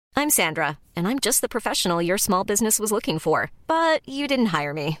I'm Sandra, and I'm just the professional your small business was looking for. But you didn't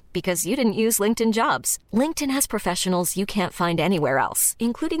hire me because you didn't use LinkedIn Jobs. LinkedIn has professionals you can't find anywhere else,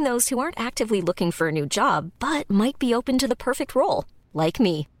 including those who aren't actively looking for a new job, but might be open to the perfect role, like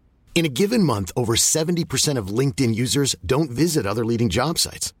me. In a given month, over 70% of LinkedIn users don't visit other leading job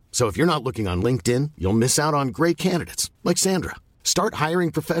sites. So if you're not looking on LinkedIn, you'll miss out on great candidates like Sandra. Start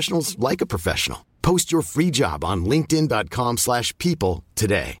hiring professionals like a professional. Post your free job on linkedin.com/people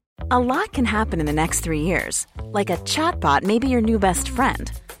today. A lot can happen in the next 3 years. Like a chatbot may be your new best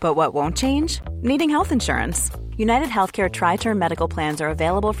friend. But what won't change? Needing health insurance. United Healthcare Tri-Term Medical Plans are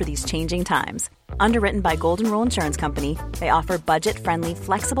available for these changing times. Underwritten by Golden Rule Insurance Company, they offer budget-friendly,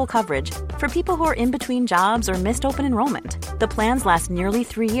 flexible coverage for people who are in between jobs or missed open enrollment. The plans last nearly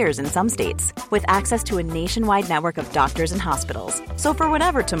 3 years in some states, with access to a nationwide network of doctors and hospitals. So for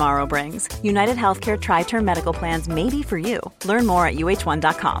whatever tomorrow brings, United Healthcare Tri-Term Medical Plans may be for you. Learn more at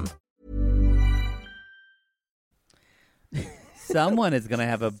uh1.com. Someone is going to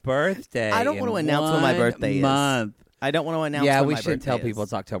have a birthday. I don't want to announce when my birthday is. I don't want to announce when my birthday is. Yeah, we should tell people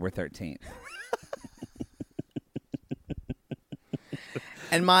it's October 13th.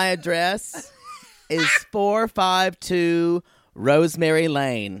 And my address is 452 Rosemary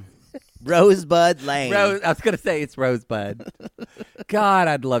Lane. Rosebud Lane. I was going to say it's Rosebud. God,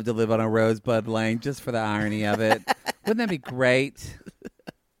 I'd love to live on a Rosebud Lane just for the irony of it. Wouldn't that be great?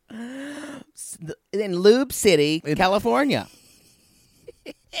 In Lube City, California.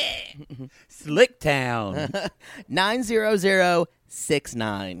 Slicktown.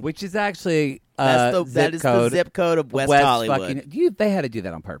 90069. Which is actually that is the zip code of West Hollywood. They had to do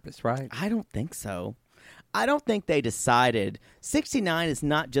that on purpose, right? I don't think so. I don't think they decided 69 is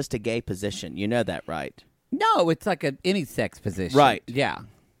not just a gay position. You know that, right? No, it's like any sex position. Right. Yeah.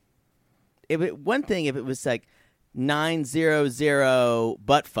 One thing if it was like 900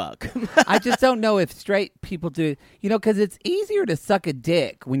 butt fuck. I just don't know if straight people do, because it's easier to suck a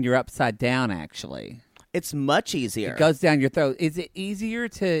dick when you're upside down, actually. It's much easier. It goes down your throat. Is it easier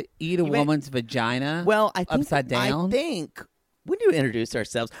to eat a woman's vagina upside down? I think, when do we introduce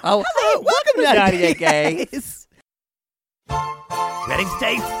ourselves? Oh, hello, welcome to 98 Gays. Ready,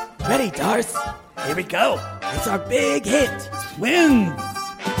 Stace? Ready, Darce. Here we go. It's our big hit. Twins.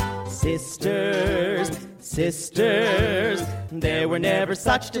 Sisters, there were never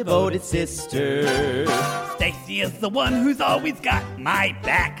such devoted sisters. Stacy is the one who's always got my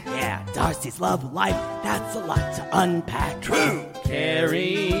back. Yeah, Darcy's love life, that's a lot to unpack. True.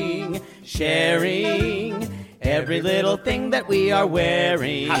 Caring, sharing, every little thing that we are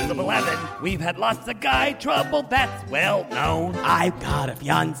wearing. House of 11, we've had lots of guy trouble, that's well known. I've got a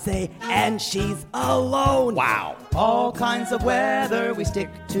fiancé and she's alone. Wow. All kinds of weather, we stick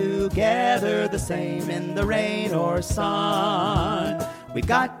together, the same in the rain or sun. We've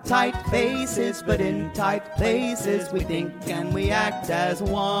got tight faces, but in tight places, we think and we act as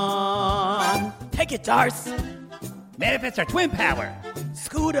one. Take it, Darce. Manifest our twin power.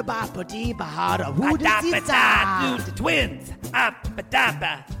 Scooter bapa dee bahada Ba-da-ba-da, do the twins.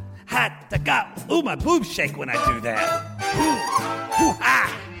 Up-ba-da-ba. Ha-da-ga. Ooh, my boobs shake when I do that. Ooh.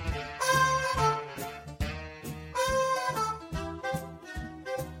 Ooh-ah.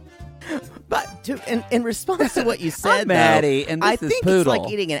 But in response to what you said, Maddie, though, and this I is think Poodle. it's like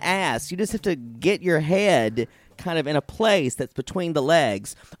eating an ass. You just have to get your head kind of in a place that's between the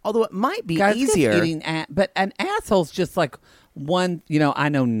legs. Although it might be easier. But an asshole's just like one, I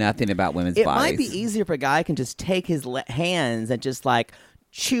know nothing about women's It bodies. might be easier if a guy can just take his hands and just like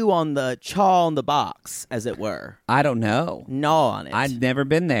chaw on the box, as it were. I don't know. Gnaw on it. I've never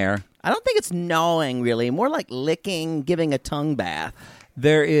been there. I don't think it's gnawing, really. More like licking, giving a tongue bath.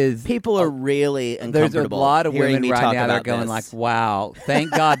 There is people are really There's uncomfortable. a lot of women me right talk now that are about going this. like, "Wow,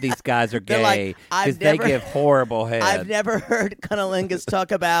 thank God these guys are They're like, gay because they give horrible head." I've never heard cunnilingus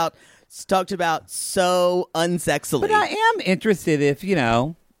talked about so unsexily. But I am interested if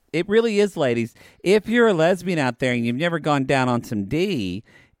it really is, ladies. If you're a lesbian out there and you've never gone down on some D,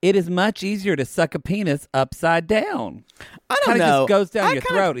 it is much easier to suck a penis upside down. I don't know. Just goes down your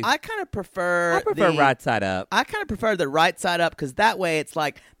throat. I kind of prefer. I prefer right side up. I kind of prefer the right side up because that way it's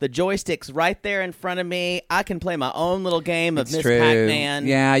like the joystick's right there in front of me. I can play my own little game of Miss Pac-Man.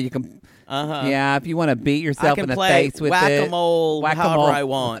 Yeah, you can. Yeah, if you want to beat yourself in the play face with whack-a-mole however I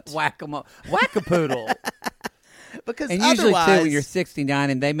want. Whack-a-mole. Whack-a-poodle. Because and usually, otherwise, too, when you're 69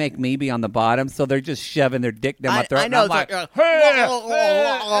 and they make me be on the bottom, so they're just shoving their dick down my throat. I know. And I'm like, and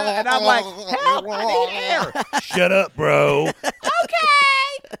I'm like, help, I need air. Shut up, bro.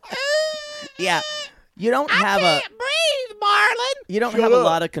 Okay. Yeah. You don't have I can't breathe, Marlon. You don't have a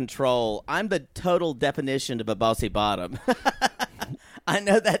lot of control. I'm the total definition of a bossy bottom. I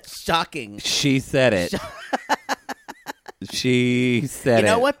know that's shocking. She said it. She said it. You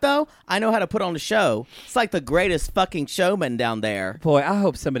know what, though? I know how to put on a show. It's like the greatest fucking showman down there. Boy, I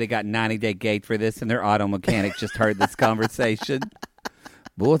hope somebody got 90-day gate for this and their auto mechanic just heard this conversation.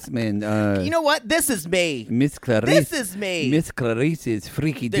 Boatsman, You know what? This is me. Miss Clarice. This is me. Miss Clarice is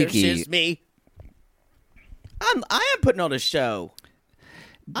freaky This dicky. is me. I am putting on a show.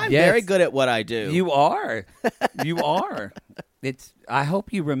 I'm Yes. very good at what I do. You are. You are. I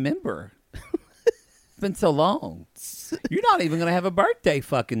hope you remember. It's been so long. You're not even going to have a birthday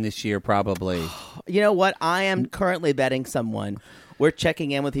fucking this year, probably. You know what? I am currently vetting someone. We're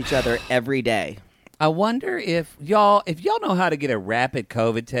checking in with each other every day. I wonder if y'all know how to get a rapid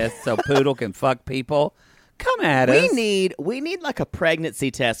COVID test so Poodle can fuck people, come at us. We need like a pregnancy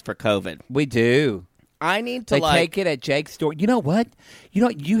test for COVID. We do. I need to They take it at Jake's store. You know what?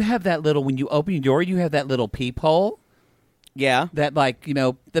 You have that little, when you open your door, you have that little peephole. Yeah. That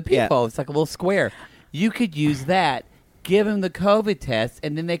the peephole. It's like a little square. You could use that. Give them the COVID test,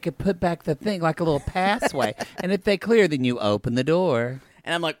 and then they could put back the thing like a little passway. And if they clear, then you open the door.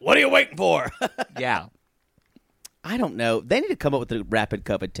 And I'm like, what are you waiting for? Yeah. I don't know. They need to come up with a rapid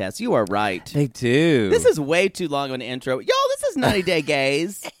COVID test. You are right. They do. This is way too long of an intro. Y'all, this is 90 Day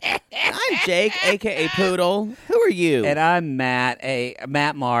Gaze. I'm Jake, a.k.a. Poodle. Who are you? And I'm Matt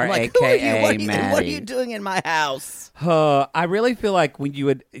Marr, I'm like, who are you? a.k.a. What are you Maddie. doing in my house? I really feel like when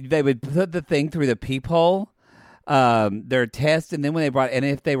they would put the thing through the peephole, their test, and then when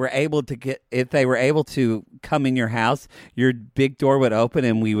if they were able to come in your house, your big door would open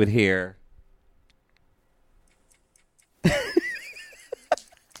and we would hear.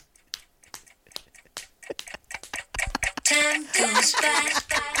 Time goes by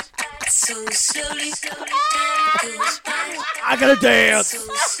so slowly. Time goes by I gotta dance.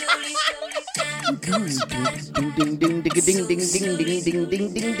 so slowly. Time goes by. Ding, ding, ding, ding, ding, ding, ding, ding, ding,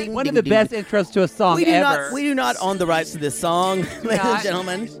 ding, ding, ding. One of the best intros to a song We do ever. not own the rights to this song, ladies and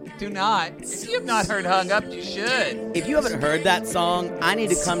gentlemen. Do not. If you have not heard Hung Up, you should. If you haven't heard that song, I need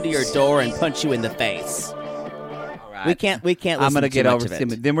to come to your door and punch you in the face. All right. We can't listen I'm gonna to get too over much of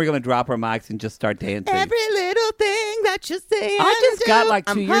Sim. it. Then we're gonna drop our mics and just start dancing. Every little thing that you say. I just got like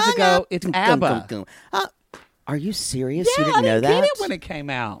 2 years ago. It's ABBA. Are you serious? Yeah, You didn't know I that? didn't get it when it came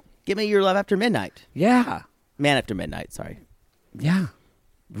out. Give me Your Love After Midnight. Yeah. Man After Midnight. Sorry. Yeah.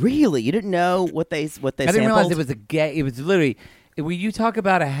 Really? You didn't know what they I sampled? didn't realize it was a gay. It was literally when you talk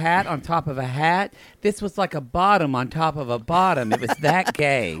about a hat on top of a hat. This was like a bottom on top of a bottom. It was that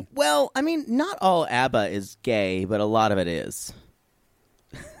gay. Well, I mean, not all ABBA is gay, but a lot of it is.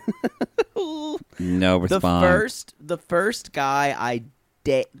 No response. The first guy I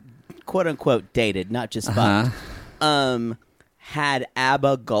quote unquote dated, not just fucked, had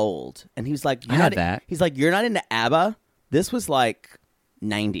ABBA Gold, and he was like, I had that. He's like, you're not into ABBA. This was like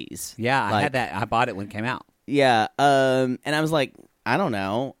 90s. Yeah, I Like, had that. I bought it when it came out. Yeah, and I was like, I don't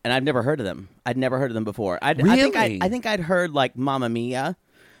know, and I've never heard of them. I'd never heard of them before. I think I'd heard like Mamma Mia,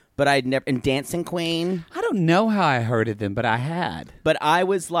 but I'd never and Dancing Queen. I don't know how I heard of them, but I had. But I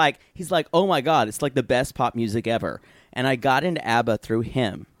was like, he's like, oh my god, it's like the best pop music ever, and I got into ABBA through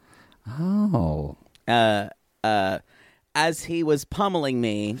him. Oh. As he was pummeling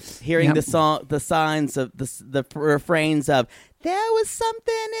me, hearing Yep. the signs of the refrains of "There was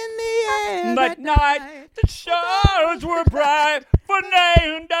something in the air That night, the stars were bright.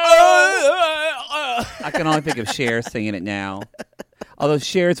 Fernando. I can only think of Cher singing it now. Although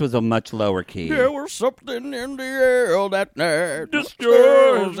Cher's was a much lower key. There was something in the air that night. The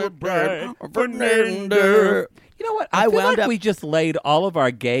stars were bright. Fernando. You know what? I feel wound like up. we just laid all of our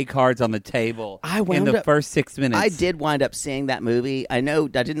gay cards on the table in wound the up- first 6 minutes. I did wind up seeing that movie. I know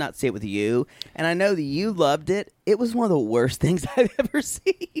I did not see it with you, and I know that you loved it. It was one of the worst things I've ever seen.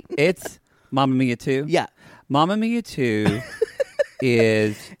 It's Mamma Mia 2? Yeah. Mamma Mia 2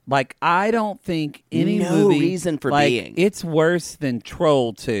 is, like, I don't think any No movie... reason for like, being. It's worse than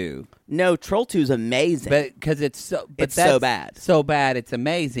Troll 2. No, Troll 2 is amazing. But because it's so... But It's so that's bad. So bad, it's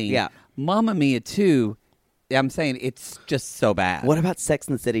amazing. Yeah. Mamma Mia 2, I'm saying it's just so bad. What about Sex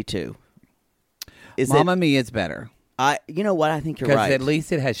and the City 2? Mamma Mia is better. You know what? I think you're Because right. at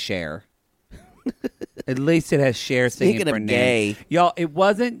least it has Cher. At least it has Cher singing Speaking of Fernando. gay. Y'all, it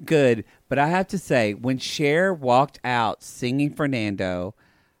wasn't good, but I have to say, when Cher walked out singing Fernando,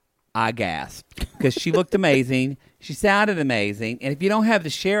 I gasped. Because she looked amazing. She sounded amazing. And if you don't have the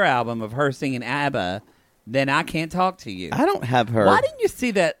Cher album of her singing ABBA, then I can't talk to you. I don't have her. Why didn't you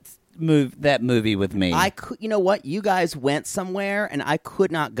see that movie with me? You know what? You guys went somewhere, and I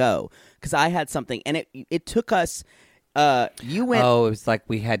could not go because I had something, and it took us. You went. Oh, it was like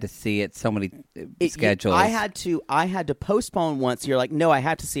we had to see it so many schedules. I had to postpone once. You're like, no, I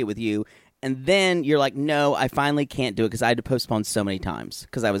have to see it with you. And then you're like, no, I finally can't do it because I had to postpone so many times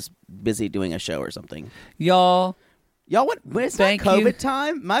because I was busy doing a show or something. Y'all, when it's not Thank COVID you.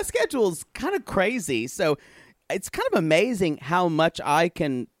 time, my schedule's kind of crazy. So it's kind of amazing how much I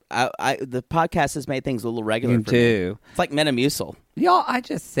can. The podcast has made things a little regular You for do. me. It's like Metamucil. y'all, I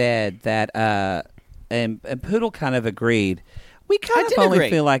just said that, and Poodle kind of agreed. We kind did of only agree.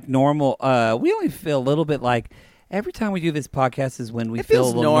 feel like normal. We only feel a little bit like every time we do this podcast is when we It feel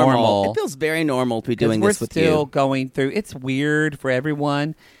feels a little normal. It feels very normal to be 'Cause doing we're this with still you. going through. It's weird for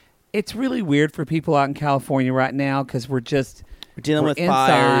everyone. It's really weird for people out in California right now because we're dealing with inside.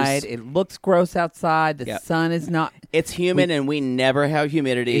 fires. It looks gross outside. The Yep. sun is not. It's humid, and we never have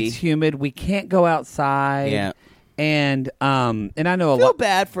humidity. It's humid. We can't go outside. Yeah. And I know a feel lot.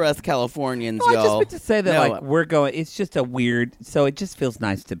 bad for us Californians, No, I just y'all. meant to say that No, like we're going. It's just a weird. So it just feels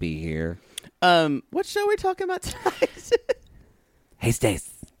nice to be here. what show are we talking about tonight? Hey, Stace.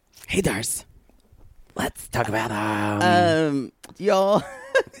 Hey, Dars. Let's talk about Y'all.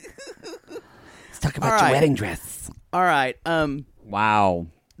 let's talk about your wedding dress. All right. Wow.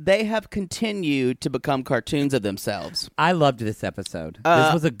 They have continued to become cartoons of themselves. I loved this episode.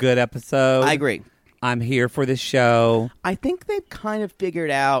 This was a good episode. I agree. I'm here for the show. I think they've kind of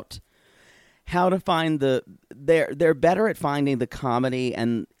figured out how to find they're better at finding the comedy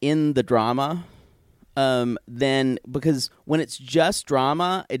and in the drama than because when it's just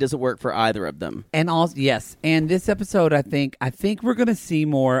drama, it doesn't work for either of them. And also, yes, and this episode, I think we're going to see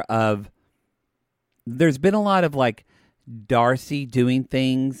more of. There's been a lot of like Darcy doing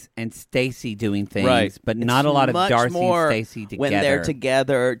things and Stacy doing things, but not a lot of much Darcy more and Stacy together. when they're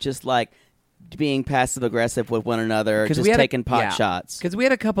together, just like being passive aggressive with one another, just we had taking pot shots. Because we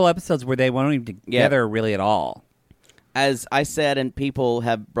had a couple episodes where they weren't even together really at all. As I said, and people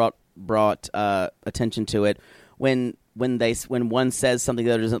have brought attention to it, when one says something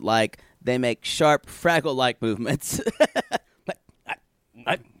the other doesn't like, they make sharp Fraggle-like movements.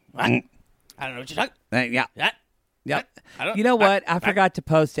 I don't know what you're talking. Yeah. Yep. I don't- You know what? I forgot to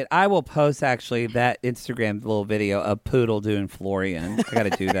post it. I will post actually that Instagram little video of Poodle doing Florian. I got to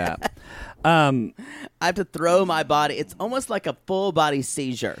do that. I have to throw my body. It's almost like a full body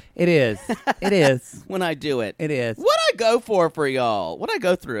seizure It is. It is. when I do it. It is. What I go for y'all? What I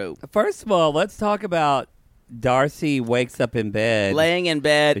go through? First of all, let's talk about Darcy wakes up in bed. Laying in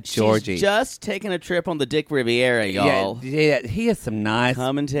bed. With Georgie. She's just taking a trip on the Dick Riviera, y'all. Yeah, he has some nice.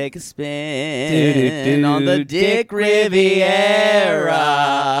 Come and take a spin Do-do-do, on the Dick Dick Riviera.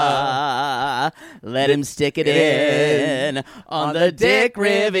 Let him stick it in on the Dick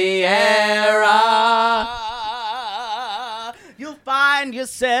Riviera. You'll find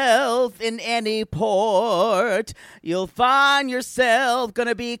yourself in any port. You'll find yourself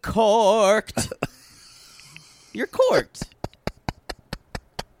gonna be corked. You're corked.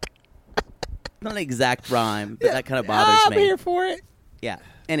 Not an exact rhyme, but that kind of bothers I'm me. here for it. Yeah.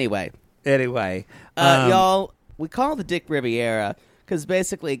 Anyway, Y'all, we call it the Dick Riviera because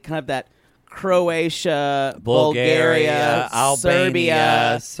basically kind of that Croatia, Bulgaria,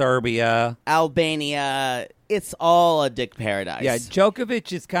 Albania, Serbia, Albania. It's all a dick paradise. Yeah,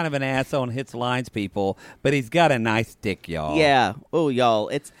 Djokovic is kind of an asshole and hits lines people, but he's got a nice dick, y'all. Yeah. Oh, y'all.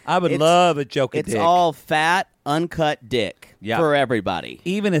 I would love a Djokovic. It's all fat, uncut dick for everybody.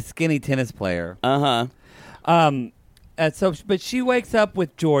 Even a skinny tennis player. Uh-huh. But she wakes up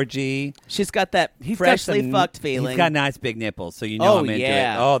with Georgie. She's got that He's freshly got fucked feeling. He's got nice big nipples, so you know I'm into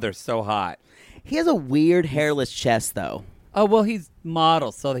yeah. it. Oh, they're so hot. He has a weird hairless chest, though. Oh, well, he's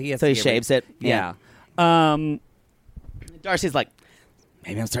model, so he has So to he get shaves rid- it? Yeah. Darcy's like,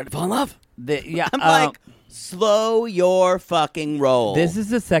 maybe I'm starting to fall in love. Yeah. I'm like, slow your fucking roll. This is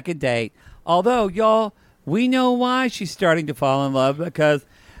the second date. Although, y'all, we know why she's starting to fall in love because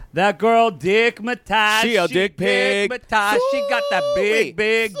that girl, Dick Matai, She a dick pig. Matai, she got that big,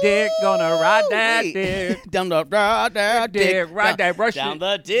 big dick. Gonna ride that dick. Down the Dick, ride that rush down it.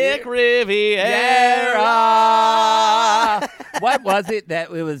 the Dick Riviera. What was it that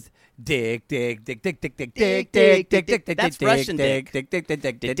it was? Dick, dick, dick, dick, dick, dick, dick, Dick, dick, dick, dick, dick, That's dick, Russian dick, dick. dick, dick,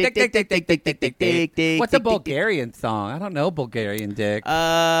 dick, dick, Dick, dick, dick, dick, dick, dick, dick, dick, dick. What's a dick, dick, dick. Bulgarian song? I don't know Bulgarian dick.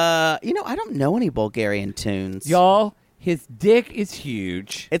 I don't know any Bulgarian tunes. Y'all, his dick is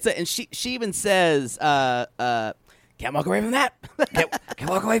huge. And she even says, can't walk away from that. Can't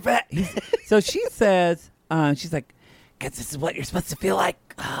walk away from that. So she says, she's like, guess this is what you're supposed to feel like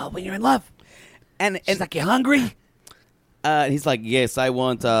when you're in love. And She's like, you hungry? he's like, yes, I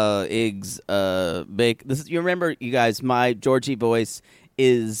want eggs baked. You remember, you guys, my Georgie voice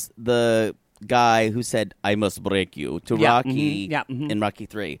is the guy who said, "I must break you" to Yeah, Rocky mhm. in Rocky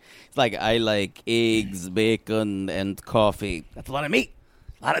 3. It's like, I like eggs, bacon, and coffee. That's a lot of meat.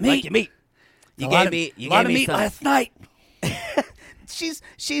 A lot of meat. Like your meat. You a gave lot of, me, you a lot gave of me meat some. last night. She's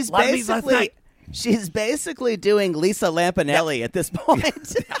lot of meat last basically night. she's basically doing Lisa Lampanelli at this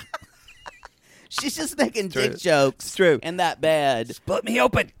point. She's just making dick jokes. It's true. And that bad. Split me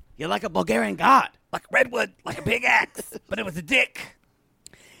open. You're like a Bulgarian god. Like a redwood. Like a big axe. But it was a dick.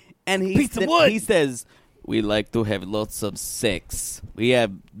 And Piece of wood. he says, "We like to have lots of sex. We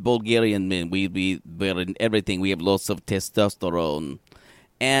have Bulgarian men. We're in everything. We have lots of testosterone."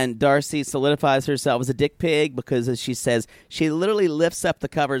 And Darcy solidifies herself as a dick pig because, as she says, she literally lifts up the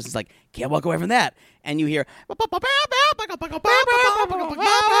covers. It's like, can't walk away from that. And you hear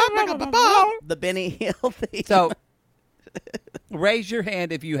the Benny Hill theme. So, raise your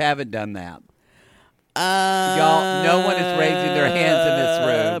hand if you haven't done that. Y'all, no one is raising their hands in this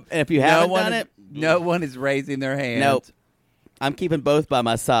room. And if you haven't done it, no one is raising their hands. nope. I'm keeping both by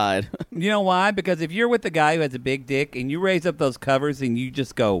my side. You know why? Because if you're with a guy who has a big dick and you raise up those covers and you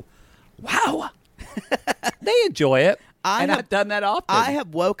just go, wow, they enjoy it. I've done that often. I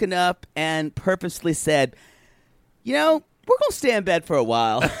have woken up and purposely said, we're going to stay in bed for a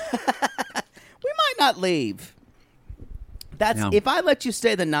while. We might not leave. No. If I let you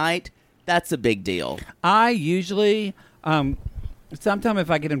stay the night, that's a big deal. I usually, sometimes if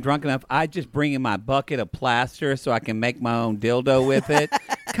I get him drunk enough, I just bring in my bucket of plaster so I can make my own dildo with it.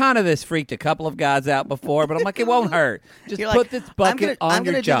 Kind of this freaked a couple of guys out before, but I'm like, it won't hurt. Just You're put like, this bucket I'm on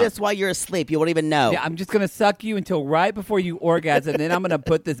gonna your do junk. this while you're asleep. You won't even know. Yeah, I'm just going to suck you until right before you orgasm, and then I'm going to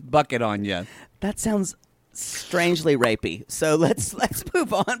put this bucket on you. That sounds strangely rapey. So let's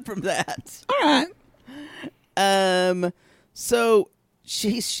move on from that. All right. So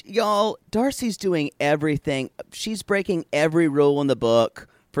y'all, Darcy's doing everything. She's breaking every rule in the book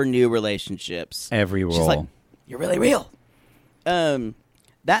for new relationships. Every She's rule. like, you're really real.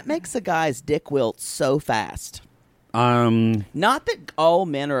 That makes a guy's dick wilt so fast. Not that all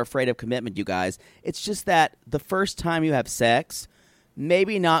men are afraid of commitment, you guys. It's just that the first time you have sex,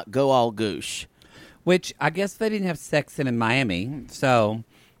 maybe not go all goosh. Which I guess they didn't have sex in Miami, so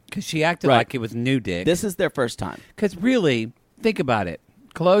because she acted Right. like it was new dick. This is their first time. Because really, think about it.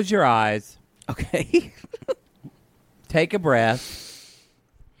 Close your eyes. Okay. Take a breath.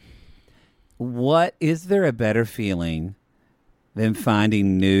 Is there a better feeling than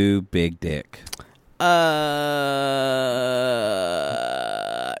finding new big dick?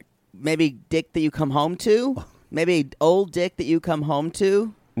 Maybe dick that you come home to. Maybe old dick that you come home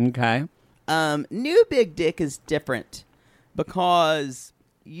to. Okay. New big dick is different because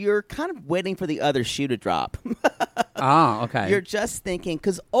you're kind of waiting for the other shoe to drop. Oh, okay. You're just thinking,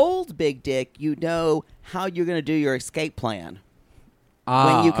 because old big dick, you know how you're going to do your escape plan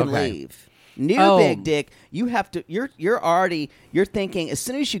when you can leave. New big dick, you have to. You're thinking as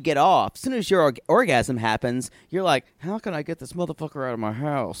soon as you get off, as soon as your orgasm happens, you're like, how can I get this motherfucker out of my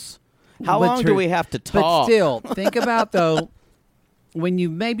house? How But long do we have to talk? But still, think about, though, when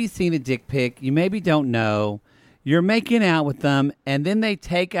you've maybe seen a dick pic, you maybe don't know, you're making out with them, and then they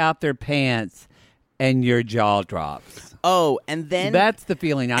take out their pants, and your jaw drops. Oh, and then That's the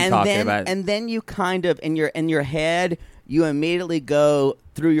feeling I'm talking about. And then you kind of in your head, you immediately go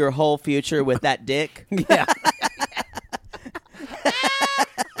through your whole future with that dick. Yeah.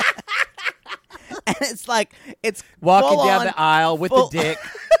 And it's like it's Walking full down on, the aisle with full- the dick.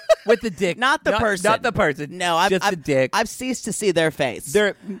 With the dick. Not the person. Not the person. No, just the dick. I've ceased to see their face.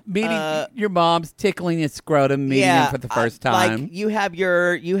 They're meeting your mom's tickling his scrotum, meeting him for the first time. Like you have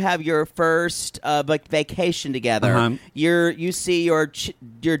your first vacation together. Uh-huh. You see your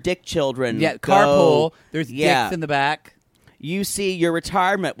dick children. Yeah, go. carpool. There's dicks in the back. You see your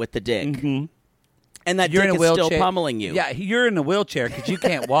retirement with the dick. Mm-hmm. And that You're dick in a is wheelchair. still pummeling you. Yeah, you're in a wheelchair because you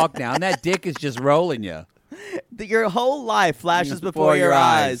can't walk now, and that dick is just rolling you. Your whole life flashes before your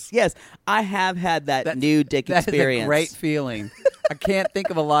eyes. Yes, I have had that new dick experience. That's a great feeling. I can't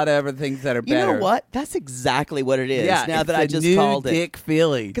think of a lot of other things that are You better. know what? That's exactly what it is. Yeah, now it's that I a just new called it. dick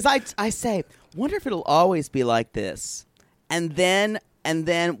feeling. Because I say, wonder if it'll always be like this. And then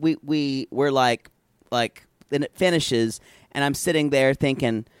we're like, then it finishes, and I'm sitting there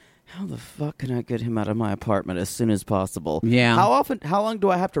thinking, how the fuck can I get him out of my apartment as soon as possible? Yeah. How long do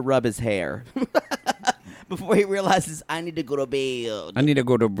I have to rub his hair before he realizes I need to go to bed? I need to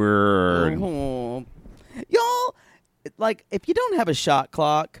go to bed. Oh. Y'all, like, if you don't have a shot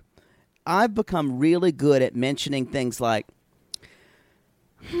clock, I've become really good at mentioning things like,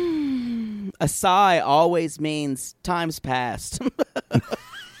 a sigh always means time's passed.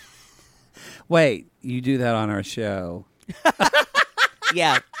 Wait, you do that on our show?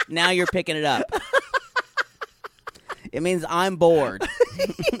 Yeah, Now you're picking it up. It means I'm bored.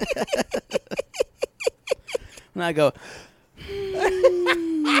 And I go.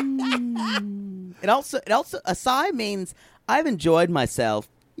 It also a sigh means I've enjoyed myself.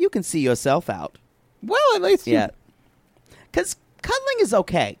 You can see yourself out. Well, at least Yeah. Because cuddling is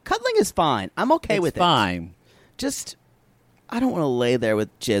okay. Cuddling is fine. I'm okay with it. Fine. Just, I don't want to lay there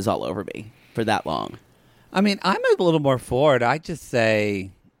with jizz all over me for that long. I mean, I'm a little more forward. I just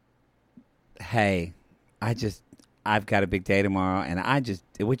say, hey, I've got a big day tomorrow, and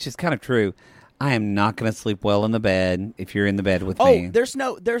which is kind of true. I am not going to sleep well in the bed if you're in the bed with me. Oh, there's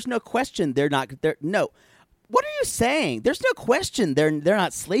no question. No. What are you saying? There's no question. They're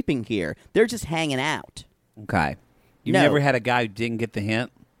not sleeping here. They're just hanging out. Okay. You've No. never had a guy who didn't get the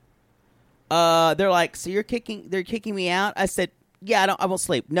hint? They're like, so they're kicking me out. I said, yeah, I won't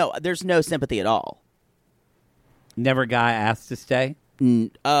sleep. No, there's no sympathy at all. Never a guy asked to stay?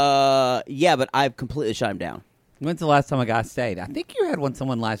 Yeah, but I've completely shut him down. When's the last time a guy stayed? I think you had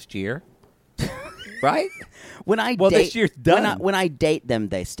someone last year. Right? This year's done. When I date them,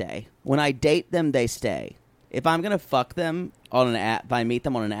 they stay. When I date them, they stay. If I'm gonna fuck them on an app, if I meet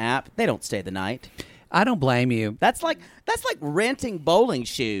them on an app, they don't stay the night. I don't blame you. That's like renting bowling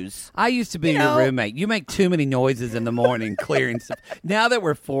shoes. I used to be your roommate. You make too many noises in the morning clearing stuff. Now that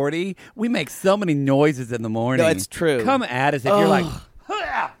we're 40, we make so many noises in the morning. No, it's true. Come at us if you're like,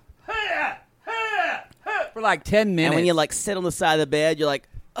 for like 10 minutes. And when you like sit on the side of the bed, you're like,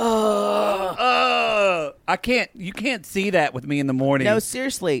 I can't. You can't see that with me in the morning. no,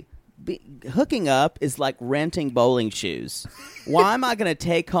 seriously. Hooking up is like renting bowling shoes. Why am I going to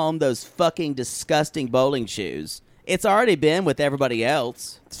take home those fucking disgusting bowling shoes? It's already been with everybody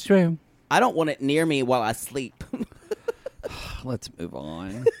else. It's true. I don't want it near me while I sleep. Let's move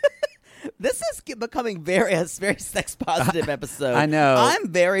on. This is becoming a very sex positive episode. I know. I'm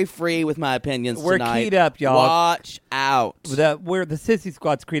very free with my opinions We're tonight. keyed up, y'all. Watch out. We're the Sissy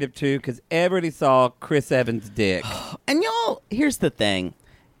Squad's keyed up too because everybody saw Chris Evans' dick. And y'all, here's the thing.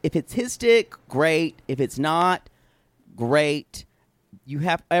 If it's his dick, great. If it's not, great.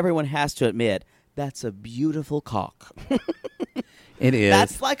 Everyone has to admit that's a beautiful cock. It is.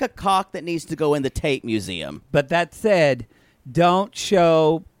 That's like a cock that needs to go in the Tate Museum. But that said, don't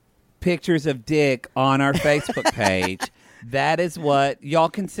show pictures of dick on our Facebook page. That is what y'all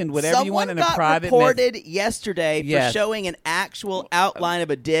can send whatever you want in a private Someone got reported yesterday Yes. for showing an actual outline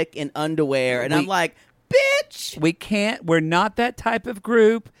of a dick in underwear, and I'm like, bitch. We can't. We're not that type of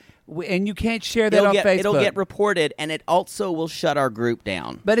group, and you can't share that on Facebook. It'll get reported, and it also will shut our group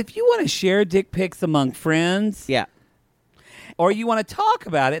down. But if you want to share dick pics among friends, Yeah. or you want to talk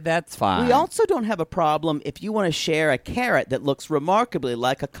about it, that's fine. We also don't have a problem if you want to share a carrot that looks remarkably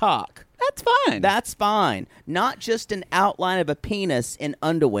like a cock. That's fine. That's fine. Not just an outline of a penis in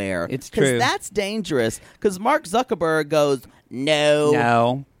underwear. It's true. Because that's dangerous. Because Mark Zuckerberg goes, no.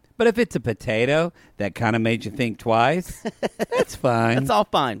 No. But if it's a potato that kind of made you think twice, that's fine. That's all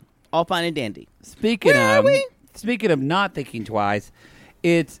fine. All fine and dandy. Speaking Where are of we? speaking of not thinking twice,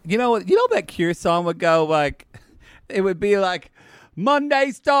 it's you know that Cure song would go like it would be like Monday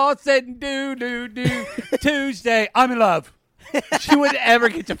starts and do Tuesday I'm in love. She wouldn't ever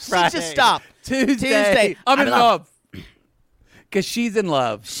get to Friday. She just stopped. Tuesday I'm in love. Because she's in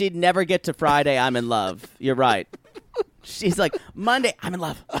love. She'd never get to Friday, I'm in love. You're right. She's like, Monday, I'm in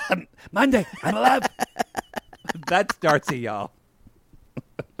love. Monday I'm in love. That's Darcy, y'all.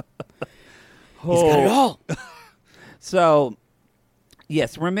 He's got it all. So,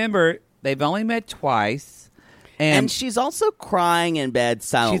 yes, remember, they've only met twice. And she's also crying in bed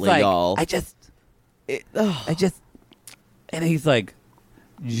silently, she's like, y'all. I just, and he's like,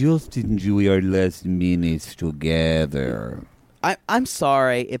 just enjoy our last minutes together. I'm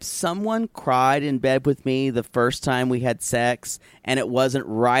sorry. If someone cried in bed with me the first time we had sex and it wasn't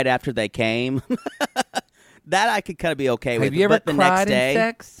right after they came, that I could kind of be okay with. Have you ever but the cried next day, in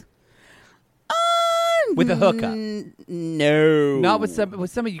sex? With a hookup? No. Not with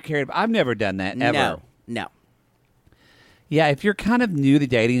somebody you cared about. I've never done that, ever. No. Yeah, if you're kind of new to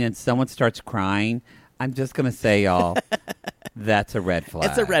dating and someone starts crying, I'm just going to say, y'all, that's a red flag.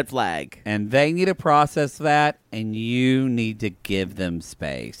 It's a red flag. And they need to process that, and you need to give them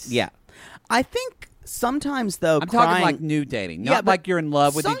space. Yeah. I think sometimes, though, I'm crying... talking like new dating, not but like you're in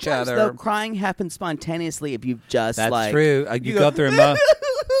love with each sometimes, other. though, crying happens spontaneously if you've just, That's like... true. You go through a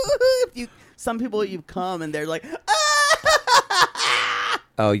Some people, you've come and they're like...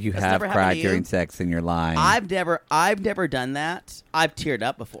 Oh, you That's have never happened cried to you? during sex and you're lying. I've never done that. I've teared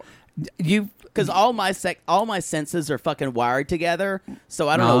up before. Because all my senses are fucking wired together, so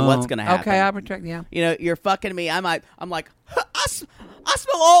I don't know what's gonna happen. Okay, I retract. Yeah, you know, you're fucking me. I'm like, I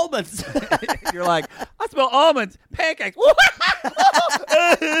smell almonds. You're like, I smell almonds, pancakes.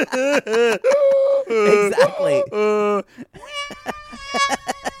 Exactly.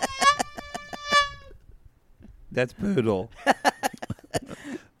 That's Poodle.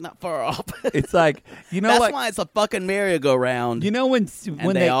 Not far off. It's like, That's like, why it's a fucking merry-go-round.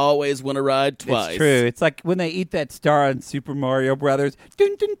 when they always want to ride twice. It's true. It's like when they eat that star on Super Mario Brothers.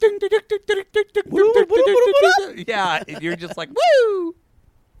 Yeah, you're just like, woo.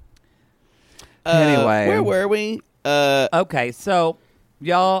 Anyway, where were we? Okay, so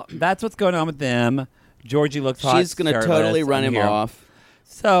y'all, that's what's going on with them. Georgie looks hot. She's going to totally run him off.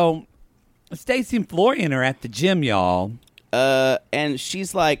 So Stacey and Florian are at the gym, y'all. And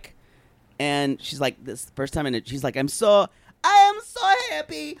she's like, this is the first time in it. She's like, I am so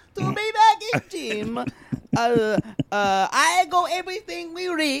happy to be back in gym. I go everything we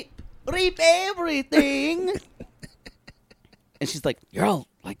reap everything. And she's like, you're all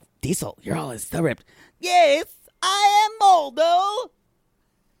like Diesel. You're all so ripped. Yes, I am model.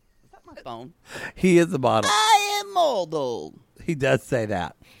 Is that my phone? He is a model. I am model. He does say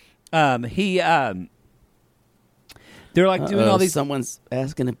that. They're like doing all these. Someone's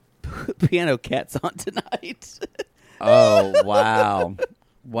asking if Piano Cat's on tonight. Oh, wow.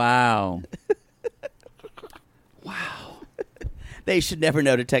 Wow. They should never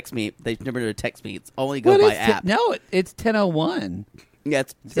know to text me. They should never know to text me. It's only go by app. No, it's 10:01. Yeah,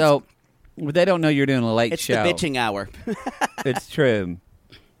 so they don't know you're doing a late it's show. the bitching hour. It's true.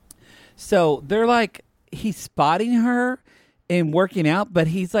 So they're like, he's spotting her and working out, but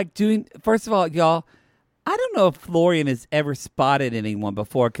he's like doing, first of all, y'all, I don't know if Florian has ever spotted anyone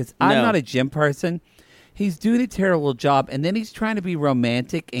before because I'm not a gym person. He's doing a terrible job, and then he's trying to be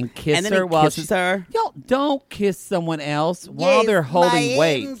romantic and kiss and then her he while kisses her. Y'all don't kiss someone else while they're holding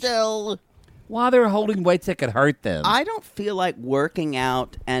weights. Angel. While they're holding weights that could hurt them. I don't feel like working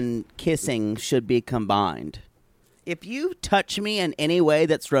out and kissing should be combined. If you touch me in any way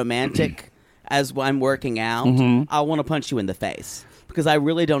that's romantic as I'm working out, I want to punch you in the face because I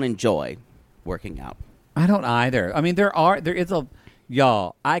really don't enjoy working out. I don't either. I mean, there is a...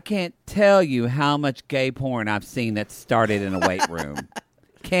 Y'all, I can't tell you how much gay porn I've seen that started in a weight room.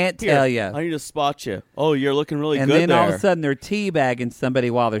 Can't tell you. I need to spot you. Oh, you're looking really and good then there. all of a sudden they're teabagging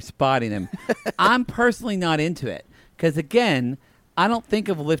somebody while they're spotting them. I'm personally not into it. Because, again, I don't think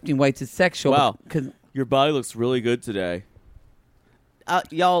of lifting weights as sexual. Wow. Because your body looks really good today.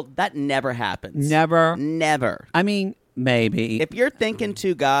 Y'all, that never happens. Never? Never. I mean, maybe. If you're thinking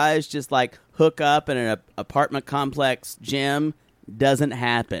two guys just like hook up in an apartment complex gym, doesn't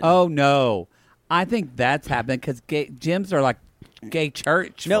happen. Oh, no. I think that's happening because gyms are like gay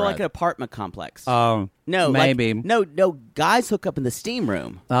church. No, like an apartment complex. Oh, no, maybe. No, guys hook up in the steam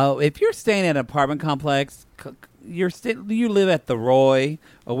room. Oh, if you're staying at an apartment complex, you live at the Roy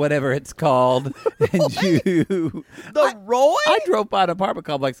or whatever it's called. And The Roy? I drove by an apartment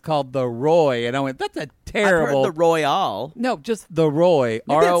complex called the Roy, and I went, that's a terrible. I've heard the Royale. No, just the Roy.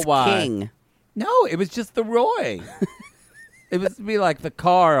 Maybe that's ROY. King. No, it was just the Roy. It was to be like the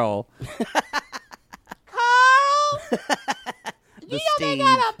Carl. Carl? You know they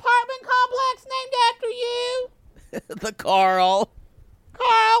got an apartment complex named after you? The Carl.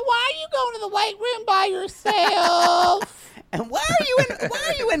 Carl, why are you going to the weight room by yourself? And why are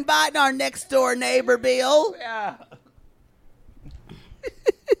you inviting our next door neighbor, Bill? Yeah.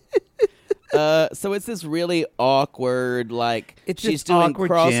 So it's this really awkward, like It's she's this doing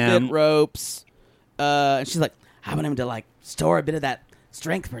awkward CrossFit gym. ropes, and she's like, I want him to like store a bit of that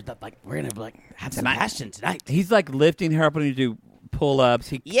strength for the, like we're gonna like have some passion tonight. He's like lifting her up and to do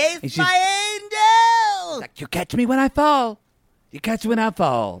pull-ups. Yes, my angel. Like, you catch me when I fall. You catch me when I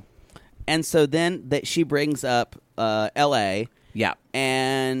fall. And so then that she brings up L.A. Yeah.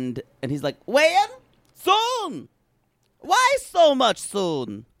 And he's like, when? Soon. Why so much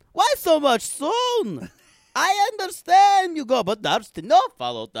soon? Why so much soon? I understand you go, but Darcy, no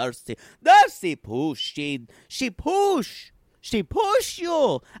follow Darcy. Darcy push. She push. She push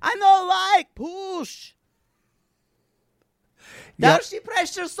you. I don't like push. Yeah. Darcy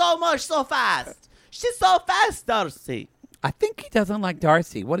pressure so much so fast. She's so fast, Darcy. I think he doesn't like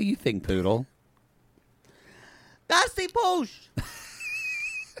Darcy. What do you think, Poodle? Darcy push.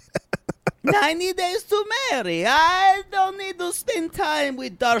 90 days to marry. I don't need to spend time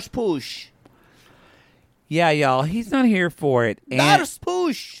with Darcy push. Yeah, y'all. He's not here for it. And Darcy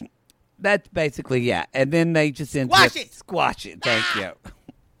push. that's basically, yeah. And then they just end Squash it. Squash it. Thank you.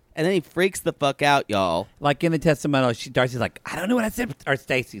 And then he freaks the fuck out, y'all. Like in the testimonial, Darcy's like, I don't know what I said. Or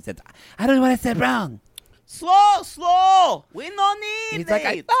Stacey says, I don't know what I said wrong. Slow. We don't need He's it. like,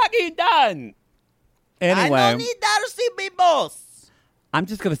 I fucking done. Anyway. I don't need Darcy be boss. I'm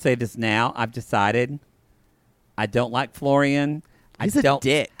just going to say this now. I've decided I don't like Florian. He's a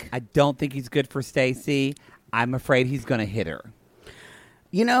dick. I don't think he's good for Stacey. I'm afraid he's going to hit her.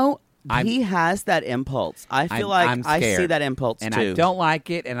 You know, he has that impulse. I feel like I'm I see scared. that impulse and too. I don't like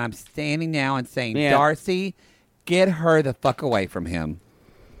it, and I'm standing now and saying, Yeah. Darcy, get her the fuck away from him.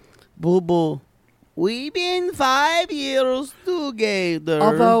 Boo boo. We've been 5 years together.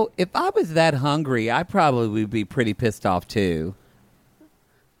 Although, if I was that hungry, I probably would be pretty pissed off, too.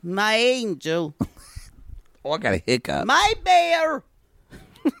 My angel. Oh, I got a hiccup. My bear.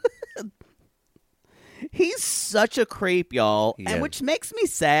 He's such a creep, y'all, He and is. which makes me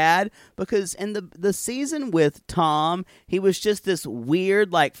sad because in the season with Tom, he was just this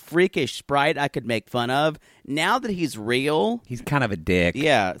weird, like freakish sprite I could make fun of. Now that he's real, He's kind of a dick.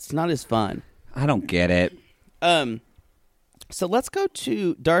 yeah, it's not as fun. I don't get it. So let's go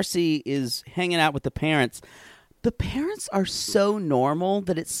to Darcy is hanging out with the parents. The parents are so normal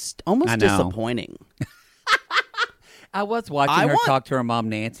that it's I almost know. disappointing. I was watching I her want- talk to her mom,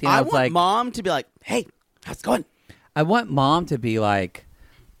 Nancy, and I I was want like, mom to be like, "Hey, how's it going?" I want mom to be like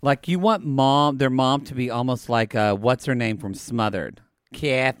you want their mom to be almost like what's her name from Smothered,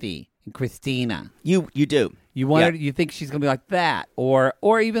 Kathy and Christina. You do. You want her, Yeah. you think she's gonna be like that, or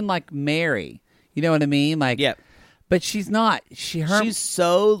even like Mary. You know what I mean? Like, Yeah. But she's not. She's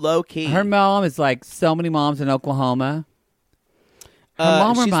so low key. Her mom is like so many moms in Oklahoma. Her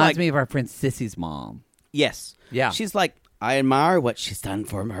mom she's reminds like- me of our friend Sissy's mom. Yes. Yeah. She's like, I admire what she's done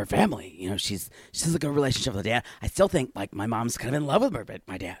for her family. You know, she's a good relationship with her dad. I still think like my mom's kind of in love with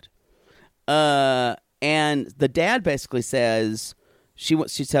my dad. And the dad basically says she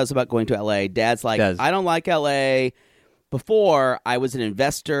tells about going to L.A. Dad's like, I don't like L.A. Before I was an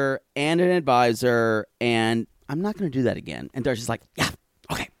investor and an advisor, and I'm not going to do that again. And Darcy's like, yeah,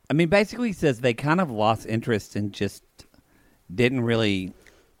 okay. I mean, basically, he says they kind of lost interest and just didn't really.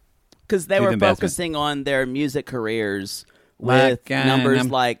 Because they Do were the investment. focusing on their music careers with numbers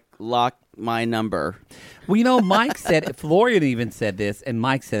like Lock My Number. Well, you know, Mike said, Florian even said this, and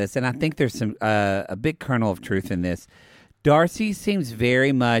Mike said this, and I think there's some a big kernel of truth in this. Darcy seems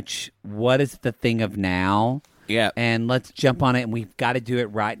very much, what is the thing of now? Yeah. And let's jump on it, and we've got to do it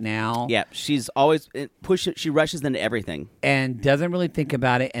right now. Yeah, she's always she rushes into everything. And doesn't really think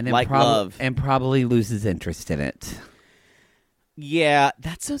about it, and then Like love. and probably loses interest in it. Yeah,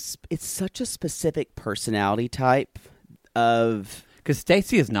 it's such a specific personality type of. Because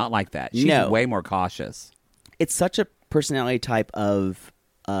Stacey is not like that. She's No. way more cautious. It's such a personality type of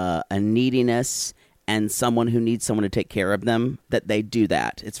a neediness and someone who needs someone to take care of them that they do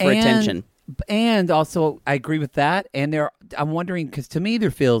that. It's for attention. And also, I agree with that. And I'm wondering, because to me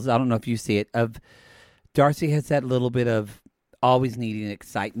there feels, I don't know if you see it, of Darcy has that little bit of always needing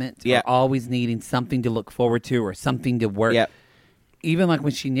excitement. Yeah. Or always needing something to look forward to or something to work. Yeah. Even like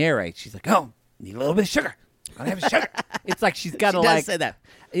when she narrates, she's like, oh, need a little bit of sugar. Gotta have sugar. It's like she's got to She does like say that.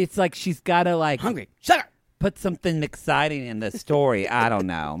 It's like she's got to like Hungry. Sugar. put something exciting in the story. I don't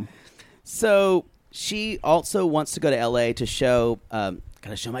know. So she also wants to go to L.A. to show,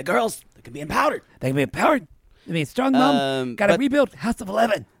 gotta show my girls they can be empowered. They can be empowered. They can be a strong mom. Got to but- rebuild House of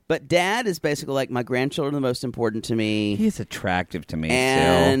 11. But Dad is basically like, my grandchildren are the most important to me. He's attractive to me still.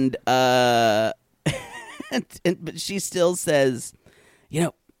 And but she still says, you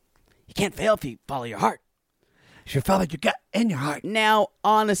know, you can't fail if you follow your heart. You should follow your gut and your heart. Now,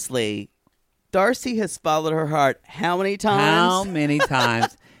 honestly, Darcy has followed her heart how many times? How many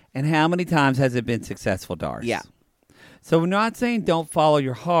times? And how many times has it been successful, Darcy? Yeah. So we're not saying don't follow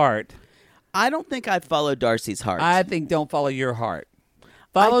your heart. I don't think I've followed Darcy's heart. I think don't follow your heart.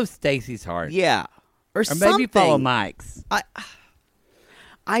 Follow Stacey's heart. Yeah. Or Or maybe something. follow Mike's.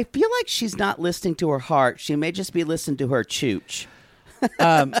 I feel like she's not listening to her heart. She may just be listening to her chooch.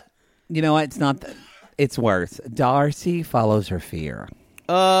 You know what? It's not. It's worse. Darcy follows her fear.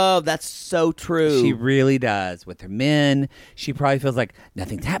 Oh, that's so true. She really does. With her men, she probably feels like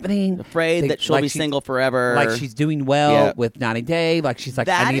nothing's happening. Afraid that she'll be single forever. Like she's doing well Yeah. with 90 Day. Like she's like,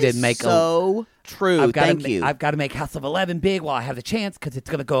 That I need is to make so true. Thank you. I've got to make House of 11 big while I have the chance because it's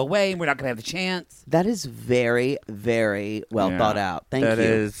going to go away and we're not going to have the chance. That is very, very well thought out. Thank you. That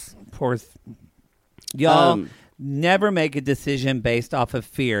is poor. Y'all Um, never make a decision based off of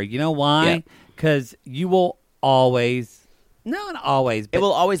fear. You know Yeah. why? Because you will always. No, not always. But It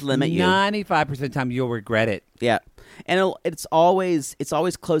will always limit you. 95% of the time, you'll regret it. Yeah. And it's always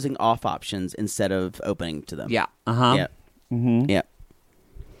closing off options instead of opening to them. Yeah. Uh-huh. Yeah. Mm-hmm. Yeah.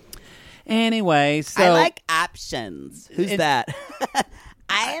 Anyway, so... I like options. Who's that?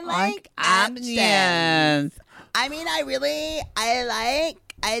 I like options. onions. I mean, I like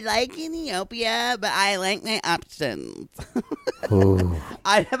I like Ethiopia, but I like my options.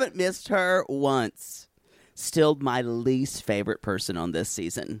 I haven't missed her once. Still my least favorite person on this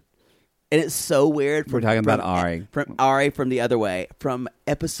season. And it's so weird. We're talking about Ari. From Ari from the other way. From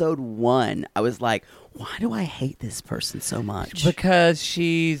episode 1, I was like, why do I hate this person so much? Because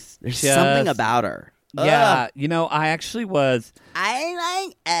she's There's just, something about her. Yeah, Ugh. I actually was.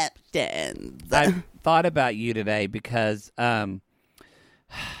 I like options. I thought about you today because,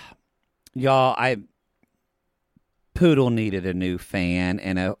 y'all, Poodle needed a new fan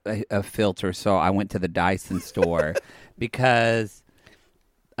and a filter, so I went to the Dyson store because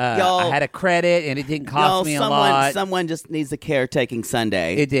I had a credit and it didn't cost me a lot. Someone just needs a caretaking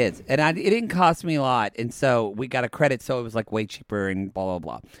Sunday. It did, and it didn't cost me a lot, and so we got a credit, so it was like way cheaper and blah blah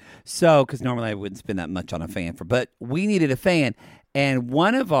blah. So, because normally I wouldn't spend that much on a fan but we needed a fan, and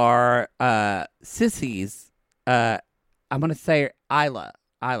one of our sissies, I'm gonna say Isla.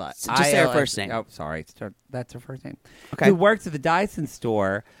 Just say her first name. Oh, sorry, that's her first name. Okay. Who works at the Dyson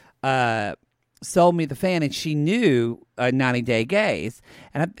store? Sold me the fan, and she knew 90 Day Gaze,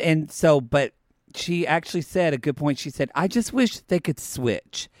 but she actually said a good point. She said, "I just wish they could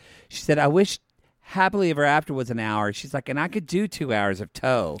switch." She said, "I wish Happily Ever After was an hour." She's like, "And I could do 2 hours of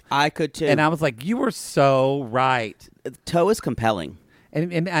Toe." I could too. And I was like, "You were so right." Toe is compelling.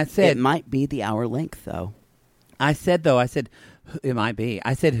 And I said, it might be the hour length, though. I said, it might be.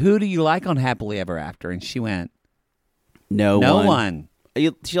 I said, "Who do you like on Happily Ever After?" And she went, No one.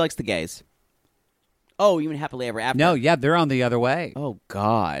 She likes the gays. Oh, you mean Happily Ever After? No, yeah, they're on the other way. Oh,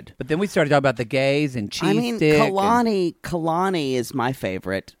 God. But then we started talking about the gays and cheese stick. Kalani is my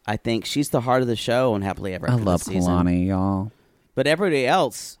favorite. I think she's the heart of the show on Happily Ever I After. love Kalani, y'all. But everybody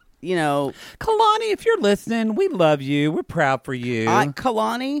else, Kalani, if you're listening, we love you. We're proud for you.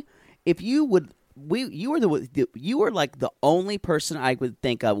 Kalani, if you would, you were like the only person I would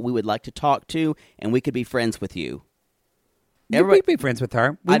think of we would like to talk to, and we could be friends with you. We'd be friends with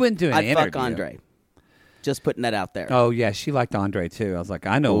her. We wouldn't do an interview. I'd fuck Andre. Just putting that out there. Oh, yeah. She liked Andre, too. I was like,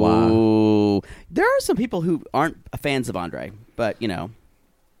 I know why. Ooh. There are some people who aren't fans of Andre, but,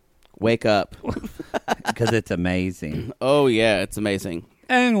 wake up. Because it's amazing. Oh, yeah. It's amazing.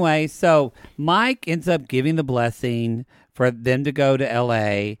 Anyway, so Mike ends up giving the blessing for them to go to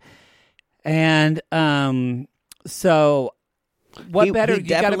L.A. And so... He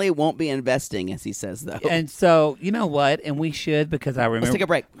definitely won't be investing, as he says, though. And so, you know what? And we should, because I remember... Let's take a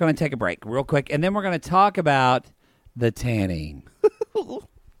break. We're going to take a break real quick, and then we're going to talk about the tanning.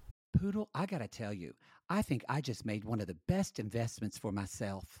 Poodle, I got to tell you, I think I just made one of the best investments for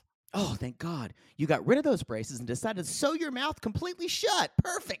myself. Oh, thank God. You got rid of those braces and decided to sew your mouth completely shut.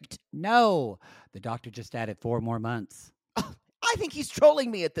 Perfect. No, the doctor just added 4 more months. Oh, I think he's trolling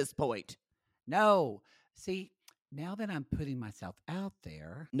me at this point. No. See... Now that I'm putting myself out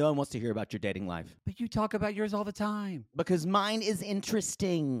there... No one wants to hear about your dating life. But you talk about yours all the time. Because mine is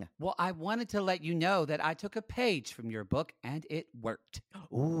interesting. Well, I wanted to let you know that I took a page from your book, and it worked.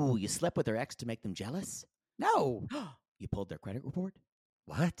 Ooh, you slept with their ex to make them jealous? No. You pulled their credit report?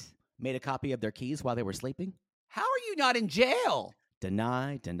 What? Made a copy of their keys while they were sleeping? How are you not in jail?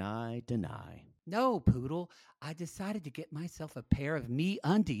 Deny, deny, deny. No, Poodle. I decided to get myself a pair of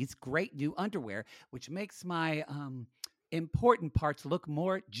MeUndies great new underwear, which makes my important parts look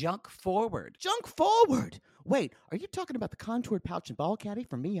more junk forward. Junk forward? Wait, are you talking about the contoured pouch and ball caddy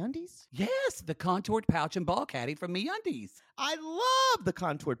from MeUndies? Yes, the contoured pouch and ball caddy from MeUndies. I love the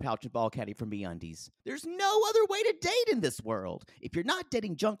contoured pouch and ball caddy from MeUndies. There's no other way to date in this world. If you're not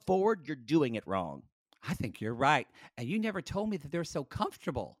dating junk forward, you're doing it wrong. I think you're right. And you never told me that they're so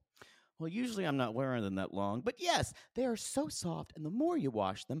comfortable. Well, usually I'm not wearing them that long, but yes, they are so soft, and the more you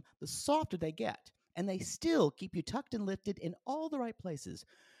wash them, the softer they get. And they still keep you tucked and lifted in all the right places.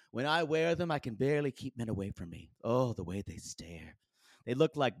 When I wear them, I can barely keep men away from me. Oh, the way they stare. They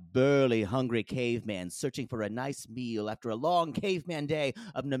look like burly, hungry cavemen searching for a nice meal after a long caveman day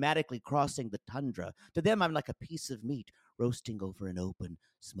of nomadically crossing the tundra. To them, I'm like a piece of meat roasting over an open,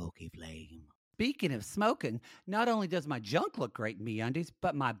 smoky flame. Speaking of smoking, not only does my junk look great in MeUndies,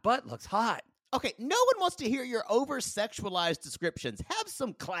 but my butt looks hot. Okay, no one wants to hear your over-sexualized descriptions. Have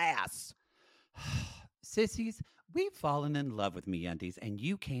some class. Sissies, we've fallen in love with MeUndies, and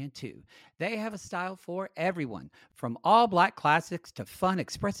you can too. They have a style for everyone. From all black classics to fun,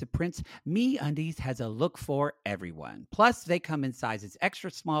 expressive prints, MeUndies has a look for everyone. Plus, they come in sizes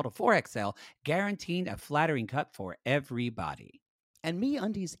extra small to 4XL, guaranteeing a flattering cut for everybody. And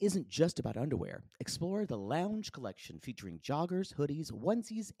MeUndies isn't just about underwear. Explore the Lounge collection featuring joggers, hoodies,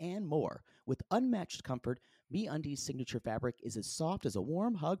 onesies, and more. With unmatched comfort, MeUndies signature fabric is as soft as a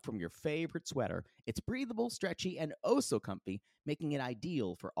warm hug from your favorite sweater. It's breathable, stretchy, and oh so comfy, making it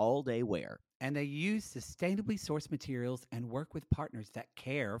ideal for all-day wear. And they use sustainably sourced materials and work with partners that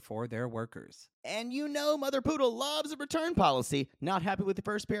care for their workers. And you know Mother Poodle loves a return policy. Not happy with the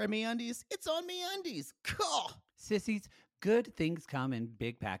first pair of MeUndies? It's on MeUndies. Cool. Sissies, good things come in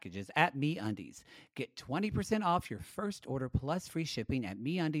big packages at MeUndies. Get 20% off your first order plus free shipping at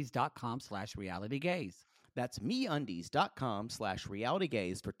MeUndies.com/realitygaze. That's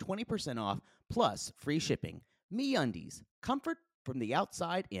MeUndies.com/realitygaze for 20% off plus free shipping. MeUndies, comfort from the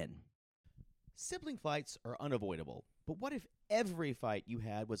outside in. Sibling fights are unavoidable, but what if every fight you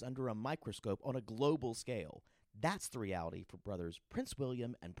had was under a microscope on a global scale? That's the reality for brothers Prince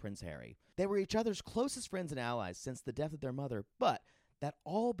William and Prince Harry. They were each other's closest friends and allies since the death of their mother, but that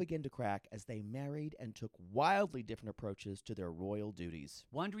all began to crack as they married and took wildly different approaches to their royal duties.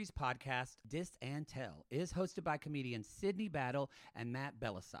 Wondery's podcast, Dis and Tell, is hosted by comedians Sydney Battle and Matt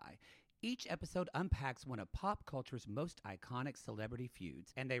Belisai. Each episode unpacks one of pop culture's most iconic celebrity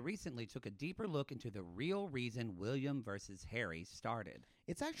feuds, and they recently took a deeper look into the real reason William versus Harry started.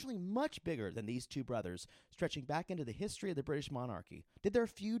 It's actually much bigger than these two brothers, stretching back into the history of the British monarchy. Did their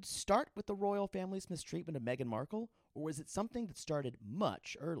feud start with the royal family's mistreatment of Meghan Markle, or was it something that started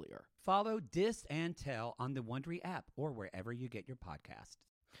much earlier? Follow Dis and Tell on the Wondery app or wherever you get your podcasts.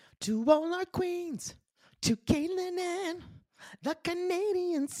 To all our queens, to Caitlin and the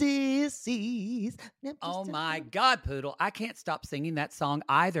Canadian sissies. Oh my God, Poodle. I can't stop singing that song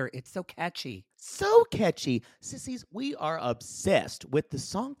either. It's so catchy. So catchy. Sissies, we are obsessed with the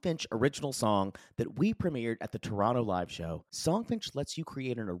Songfinch original song that we premiered at the Toronto Live Show. Songfinch lets you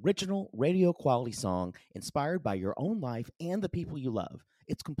create an original radio quality song inspired by your own life and the people you love.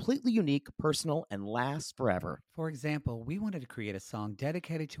 It's completely unique, personal, and lasts forever. For example, we wanted to create a song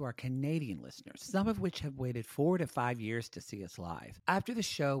dedicated to our Canadian listeners, some of which have waited 4 to 5 years to see us live. After the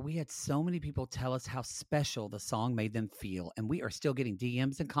show, we had so many people tell us how special the song made them feel, and we are still getting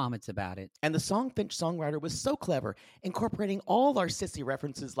DMs and comments about it. And the Songfinch songwriter was so clever, incorporating all our sissy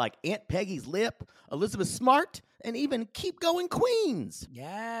references like Aunt Peggy's Lip, Elizabeth Smart, and even Keep Going Queens.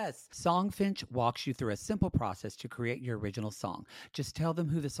 Yes. Songfinch walks you through a simple process to create your original song. Just tell them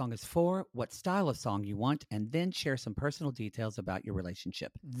who the song is for, what style of song you want, and then share some personal details about your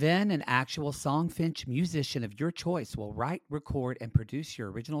relationship. Then an actual Songfinch musician of your choice will write, record, and produce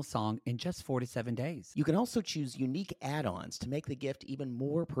your original song in just 4 to 7 days. You can also choose unique add-ons to make the gift even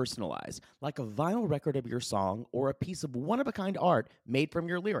more personalized, like a vinyl record of your song or a piece of one-of-a-kind art made from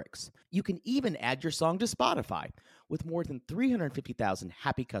your lyrics. You can even add your song to Spotify. With more than 350,000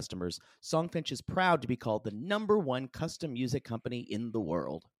 happy customers, Songfinch is proud to be called the #1 custom music company in the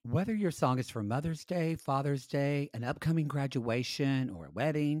world. Whether your song is for Mother's Day, Father's Day, an upcoming graduation, or a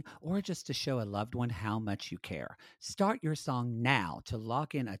wedding, or just to show a loved one how much you care, start your song now to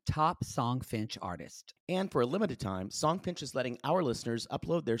lock in a top Songfinch artist. And for a limited time, Songfinch is letting our listeners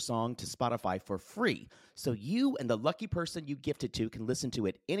upload their song to Spotify for free, so you and the lucky person you gift it to can listen to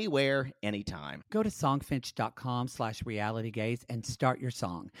it anywhere, anytime. Go to songfinch.com/realitygaze and start your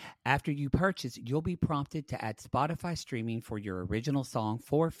song. After you purchase, you'll be prompted to add Spotify streaming for your original song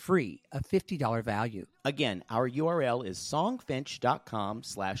for free, a $50 value. Again, our URL is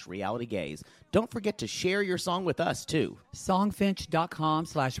songfinch.com/realitygaze. Don't forget to share your song with us, too.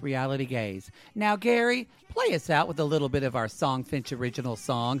 Songfinch.com/realitygaze. Now, Gary, play us out with a little bit of our Songfinch original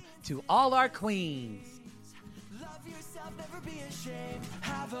song, To All Our Queens. Love yourself, never be ashamed.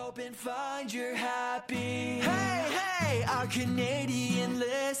 Have hope and find your happy. Hey, hey, our Canadian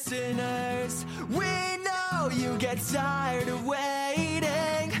listeners. We know you get tired of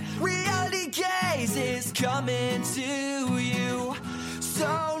waiting. Reality Gaze is coming to you.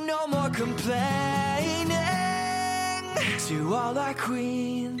 So no more complaining. To all our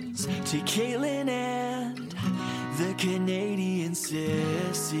queens, to Caitlin and the Canadian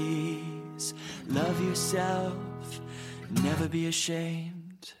sissies. Love yourself, never be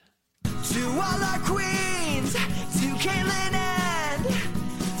ashamed. To all our queens, to Caitlin and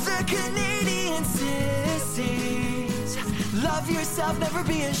the Canadian sissies. Love yourself, never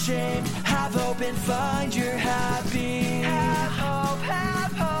be ashamed. Have hope and find your happy. Have hope,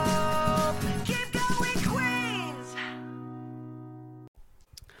 have hope. Keep going, Queens.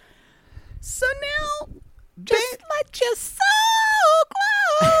 So now, Just let your soul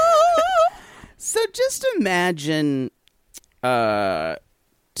glow. so just imagine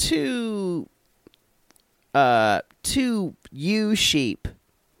two ewe sheep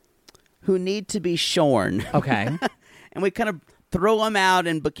who need to be shorn. Okay. And we kind of throw them out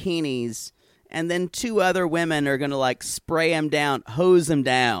in bikinis, and then 2 other women are going to, like, spray them down, hose them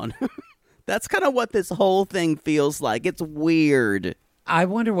down. That's kind of what this whole thing feels like. It's weird. I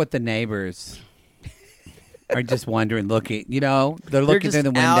wonder what the neighbors are just wondering, looking. They're looking through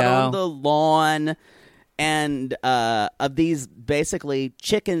the window. Out on the lawn, and of these basically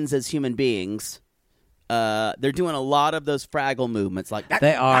chickens as human beings. They're doing a lot of those Fraggle movements. Like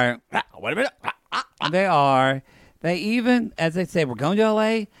they are. Wait a minute. They are. They even, as they say, we're going to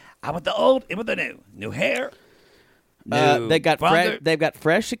L.A. I want the old, in with the new. New hair. They've got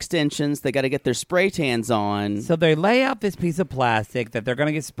fresh extensions. They got to get their spray tans on. So they lay out this piece of plastic that they're going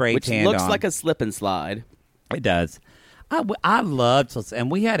to get spray tanned on. Which looks like a slip and slide. It does. I loved, and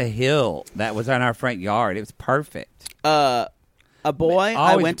we had a hill that was on our front yard. It was perfect. A boy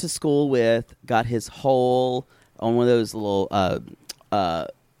I went to school with got his whole on one of those little got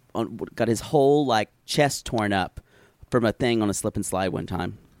his whole like chest torn up from a thing on a slip and slide one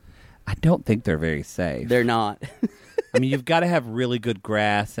time. I don't think they're very safe. They're not. I mean, you've got to have really good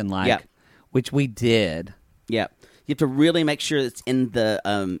grass and which we did. Yeah, you have to really make sure it's in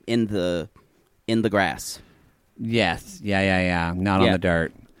the grass. Yes, yeah. Not on the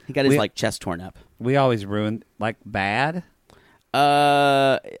dirt. He got his chest torn up. We always ruined bad.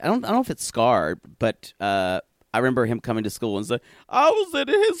 I don't know if it's scarred, but I remember him coming to school and saying, "I was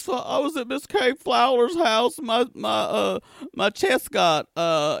at Miss Kay Fowler's house. My chest got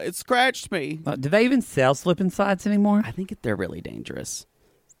it scratched me." Do they even sell slip and slides anymore? I think they're really dangerous.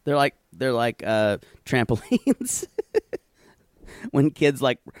 They're like trampolines when kids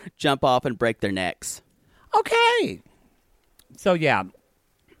jump off and break their necks. Okay, so yeah,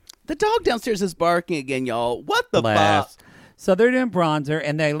 the dog downstairs is barking again, y'all. What the fuck? So they're doing bronzer,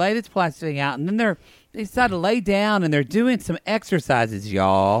 and they lay this plastic out, and then they decide to lay down, and they're doing some exercises,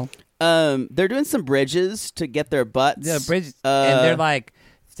 y'all. They're doing some bridges to get their butts. Yeah, bridges, and they're like,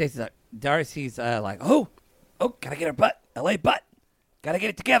 Darcy's oh, gotta get her butt, LA butt, gotta get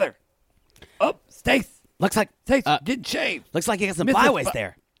it together. Oh, Stace, looks like Stace getting shaved. Looks like you got some flyaways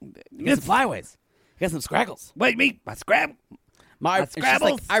there. You got some flyaways. You got some scraggles. Wait, me, my scrabble. My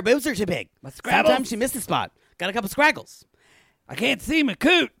scrabbles. Our boobs are too big. My scrabbles. Sometimes she missed a spot. Got a couple scraggles. I can't see my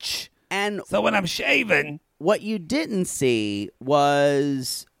cooch. And so when I'm shaving. What you didn't see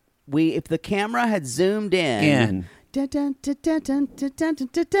was if the camera had zoomed in. We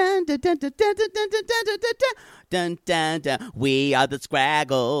are the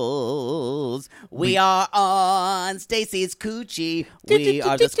Scraggles. We are on Stacy's coochie. We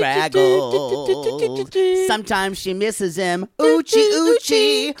are the Scraggles. Sometimes she misses him. Oochie,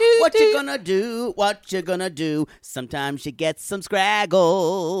 oochie. What you gonna do? What you gonna do? Sometimes she gets some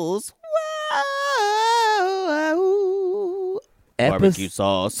Scraggles. Whoa. Barbecue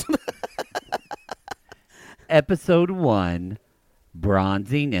sauce. Episode 1,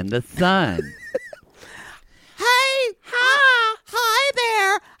 Bronzing in the Sun. Hi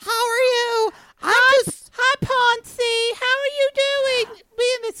there. How are you? Hi, Ponzi. How are you doing?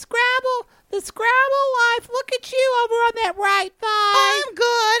 Being the Scrabble life. Look at you over on that right thigh. I'm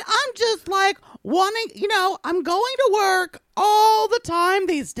good. I'm just wanting, I'm going to work all the time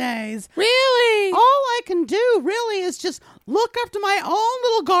these days. Really? All I can do really is just look after my own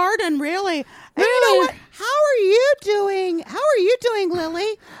little garden, really. And you know what? How are you doing?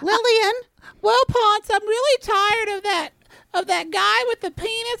 Lillian? Well, Ponce, I'm really tired of that guy with the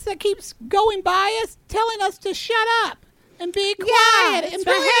penis that keeps going by us, telling us to shut up and be quiet and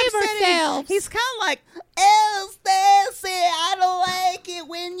behave ourselves. He's kind of like, "Oh, Stacy, I don't like it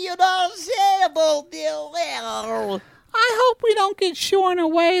when you don't say about the." I hope we don't get shorn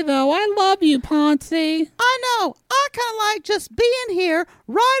away, though. I love you, Ponzi. I know. I kind of like just being here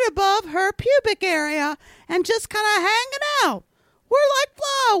right above her pubic area and just kind of hanging out. We're like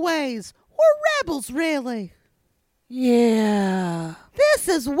flyaways. We're rebels, really. Yeah. This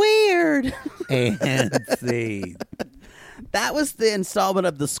is weird. And see. That was the installment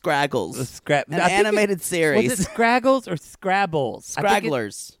of the Scraggles. An I think animated series. Was it Scraggles or Scrabbles?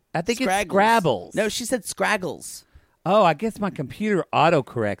 Scragglers. I think it's Scrabbles. No, she said Scraggles. Oh, I guess my computer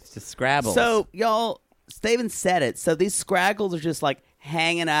autocorrects to Scrabbles. So, y'all, Steven said it. So these Scraggles are just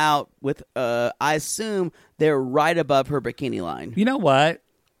hanging out with, I assume they're right above her bikini line. You know what?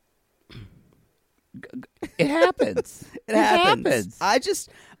 It happens. It happens. I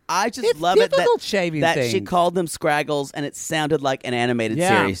just it's love it shaving that things. she called them Scraggles, and it sounded like an animated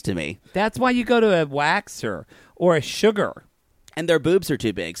series to me. That's why you go to a waxer or a sugar. And their boobs are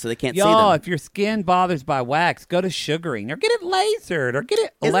too big, so they can't see Y'all, them. if your skin bothers by wax, go to sugaring or get it lasered or get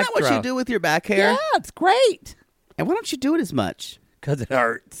it Isn't electro. that what you do with your back hair? Yeah, it's great. And why don't you do it as much? Because it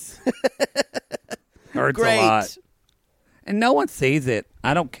hurts. Hurts Great. a lot. And no one sees it.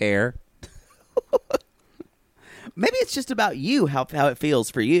 I don't care. Maybe it's just about you, how it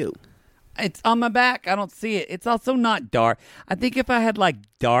feels for you. It's on my back. I don't see it. It's also not dark. I think if I had like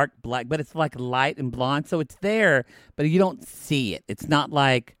dark black, but it's like light and blonde, so it's there, but you don't see it. It's not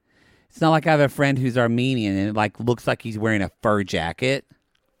like I have a friend who's Armenian and it like looks like he's wearing a fur jacket.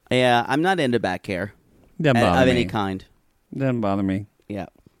 Yeah, I'm not into back hair Doesn't bother of me. any kind. Doesn't bother me. Yeah.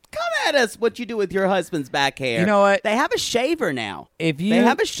 Come at us what you do with your husband's back hair. You know what? They have a shaver now. If They you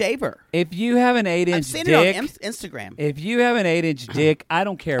have a shaver. If you have an 8-inch I've seen dick, it on Instagram. if you have an 8-inch dick, I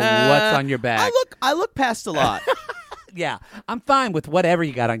don't care what's on your back. I look past a lot. Yeah, I'm fine with whatever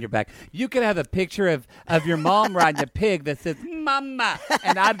you got on your back. You could have a picture of your mom riding a pig that says "Mama,"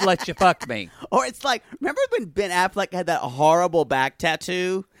 and I'd let you fuck me. Or it's like, remember when Ben Affleck had that horrible back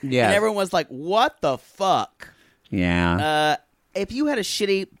tattoo? Yeah. And everyone was like, what the fuck? Yeah. If you had a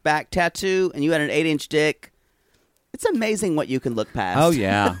shitty back tattoo and you had an 8-inch dick, it's amazing what you can look past. Oh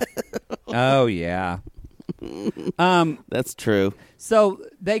yeah. Oh yeah. That's true. So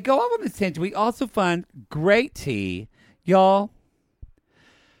they go off on this tangent. We also find great tea, y'all.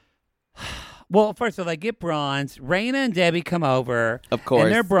 Well, first of all, they get bronze. Raina and Debbie come over, Of course.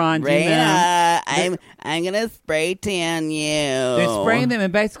 and they're bronzing them. Raina, I'm gonna spray tan you. They're spraying them,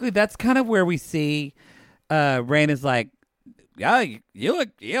 and basically that's kind of where we see Raina's like, "Oh, you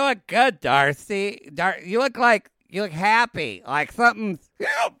look good, Darcy. You look happy, like something,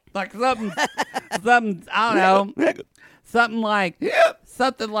 something. I don't know, something like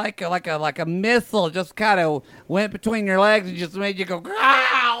a missile just kind of went between your legs and just made you go,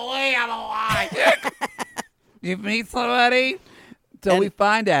 golly, I'm alive." You meet somebody, so we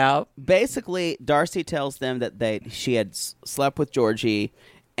find out. Basically, Darcy tells them that she had slept with Georgie,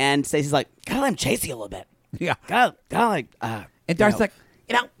 and Stacey's like, gotta let him chase you a little bit. Yeah, Gotta like. and Darcy's like,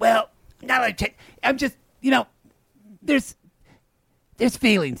 well, not like I'm just, there's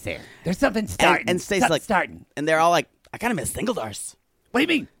feelings there. There's something starting. And Stacey's like, starting. and they're all like, I kind of miss single Darcy. What do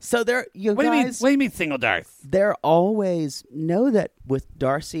you mean? So they're What do you mean, single Darcy? They're always know that with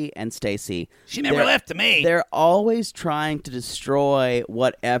Darcy and Stacey, She never left to me. They're always trying to destroy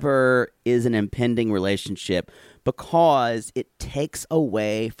whatever is an impending relationship because it takes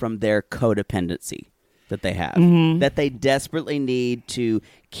away from their codependency that they have, that they desperately need to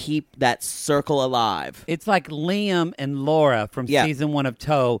keep that circle alive. It's like Liam and Laura from season 1 of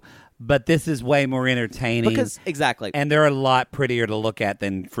Toe, but this is way more entertaining. Because exactly, and they're a lot prettier to look at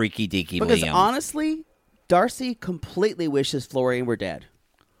than Freaky Deaky because Liam. honestly, Darcy completely wishes Florian were dead.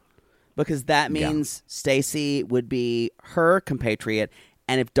 Because that means Stacey would be her compatriot,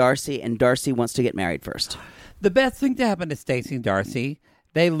 and if Darcy wants to get married first. The best thing to happen to Stacey and Darcy,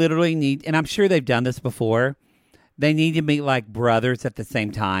 they literally need, and I'm sure they've done this before, they need to meet like brothers at the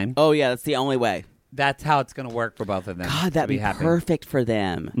same time. Oh yeah, that's the only way. That's how it's going to work for both of them. God, that'd be perfect for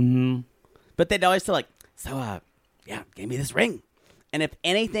them. Mm-hmm. But they'd always say like, gave me this ring. And if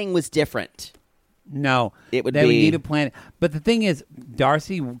anything was different, no, it would they be. would need a plan. But the thing is,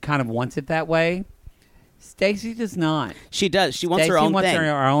 Darcy kind of wants it that way. Stacey does not. She does. She wants Stacey her own wants thing.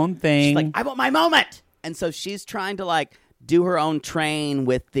 her own thing. She's like, I want my moment. And so she's trying to like do her own train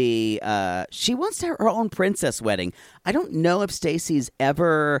with the. She wants her own princess wedding. I don't know if Stacey's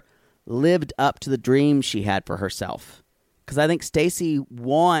ever lived up to the dream she had for herself, because I think Stacey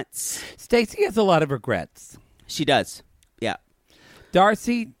has a lot of regrets. She does. Yeah.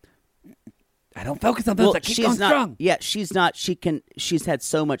 Darcy, I don't focus on those. Well, I keep going strong. Yeah, she's not. She's had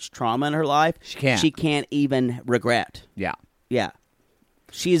so much trauma in her life. She can't even regret. Yeah. Yeah.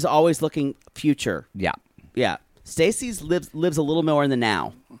 She's always looking future. Yeah. Yeah. Stacey's lives a little more in the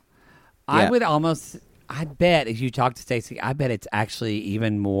now. I would almost. I bet if you talk to Stacey, I bet it's actually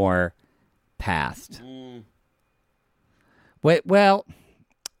even more past. Wait, well,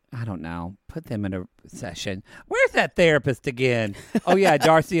 I don't know. Put them in a session. Where's that therapist again? Oh yeah,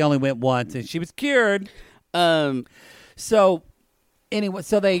 Darcy only went once and she was cured. So anyway,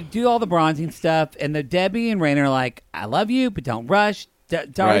 so they do all the bronzing stuff, and the Debbie and Raina are like, "I love you, but don't rush."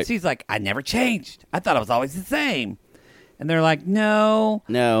 Darcy's like, "I never changed. I thought I was always the same." And they're like, "No,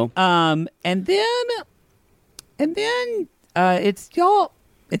 no." And then it's y'all.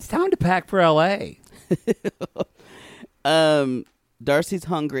 It's time to pack for LA. Darcy's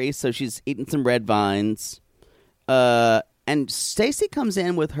hungry, so she's eating some red vines. And Stacey comes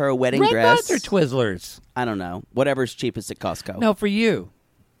in with her wedding Red dress. Vines or Twizzlers? I don't know. Whatever's cheapest at Costco. No, for you.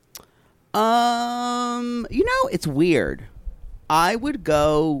 It's weird. I would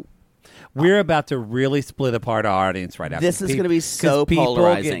go. We're about to really split apart our audience right now. This is going to be so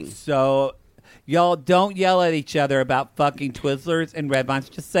polarizing. Y'all don't yell at each other about fucking Twizzlers and Red Vines.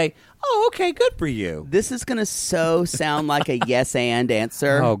 Just say, "Oh, okay, good for you." This is going to sound like a yes and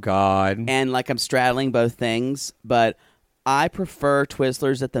answer. Oh God! And like I'm straddling both things, but I prefer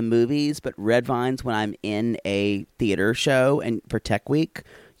Twizzlers at the movies, but Red Vines when I'm in a theater show and for Tech Week,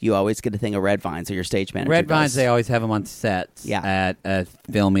 you always get a thing of Red Vines or your stage manager. Red Vines, does. they always have them on sets at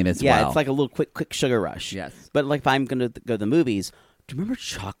filming as well. Yeah, it's like a little quick sugar rush. Yes. But like if I'm going to go to the movies, do you remember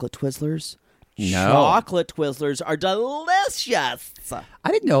chocolate Twizzlers? No. Chocolate Twizzlers are delicious.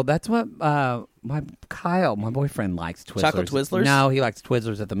 I didn't know that's what my boyfriend likes Twizzlers. Chocolate Twizzlers? No, he likes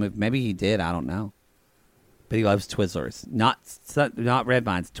Twizzlers at the movie. Maybe he did. I don't know. But he loves Twizzlers. Not Red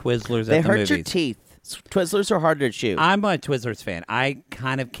Vines. Twizzlers They at the hurt movies. your teeth. Twizzlers are harder to chew. I'm a Twizzlers fan. I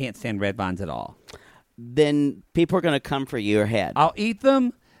kind of can't stand Red Vines at all. Then people are going to come for your head. I'll eat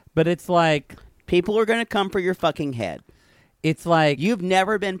them, but it's like... People are going to come for your fucking head. It's like... You've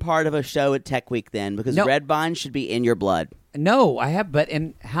never been part of a show at Tech Week then, because No. Red Vine should be in your blood. No, I have, but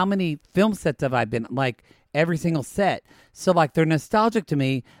in how many film sets have I been? Like, every single set. So, like, they're nostalgic to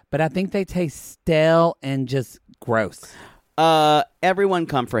me, but I think they taste stale and just gross. Everyone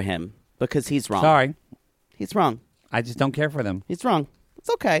come for him, because he's wrong. Sorry. He's wrong. I just don't care for them. He's wrong. It's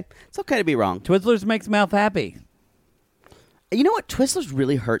okay. It's okay to be wrong. Twizzlers makes mouth happy. You know what? Twizzlers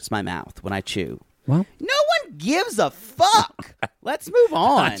really hurts my mouth when I chew. Well, No one gives a fuck. Let's move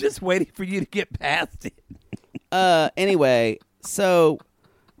on. I'm just waiting for you to get past it. Anyway, so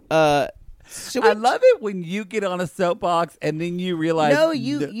should we I love it when you get on a soapbox and then you realize... No,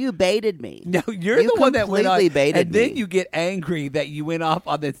 you baited me. No, you're You the one that went on. completely baited and then me. you get angry that you went off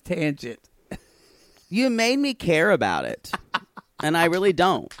on this tangent. You made me care about it, and I really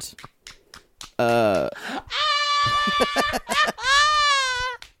don't. Because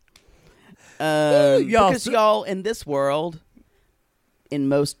y'all, in this world, in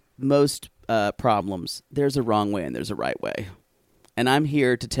most problems, there's a wrong way and there's a right way, and I'm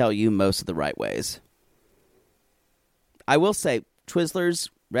here to tell you most of the right ways. I will say, Twizzlers,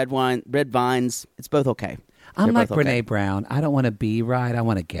 Red Vines, it's both okay. I'm They're like both okay. Brene Brown. I don't want to be right. I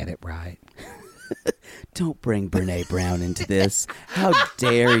want to get it right. Don't bring Brene Brown into this. How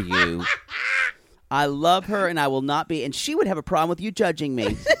dare you? I love her, and I will not be. And she would have a problem with you judging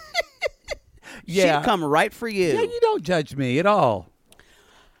me. Yeah. She'd come right for you. Yeah, you don't judge me at all.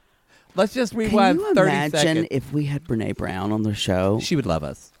 Let's just Can rewind you 30 imagine seconds. if we had Brene Brown on the show? She would love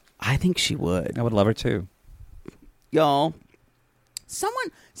us. I think she would. I would love her too. Y'all,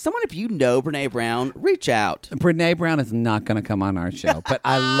 someone, if you know Brene Brown, reach out. Brene Brown is not going to come on our show, but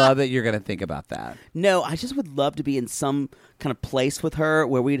I love that you're going to think about that. No, I just would love to be in some kind of place with her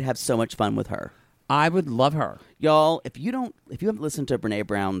where we'd have so much fun with her. I would love her. Y'all, if you haven't listened to Brene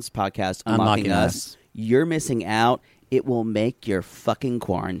Brown's podcast, Unlocking Us, you're missing out. It will make your fucking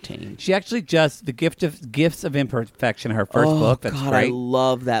quarantine. She actually just, The Gifts of Imperfection, her first book. That's God, great. I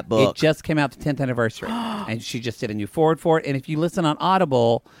love that book. It just came out the 10th anniversary, and she just did a new forward for it. And if you listen on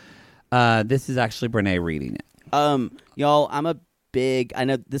Audible, this is actually Brene reading it. Y'all, I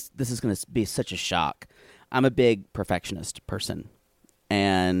know this is going to be such a shock. I'm a big perfectionist person.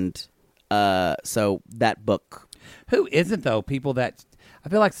 And so that book. Who isn't, though? People that, I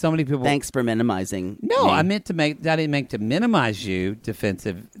feel like so many people. Thanks for minimizing. No, me. I didn't make to minimize you,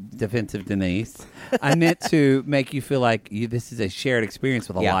 defensive Denise. I meant to make you feel like this is a shared experience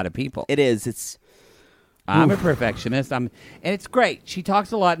with a lot of people. It is. I'm a perfectionist. And it's great. She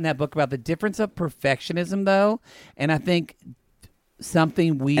talks a lot in that book about the difference of perfectionism, though, and I think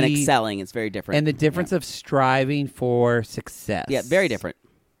something we and excelling is very different, and the difference of striving for success. Yeah, very different.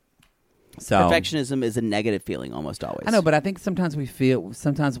 So perfectionism is a negative feeling almost always. I know, but I think sometimes we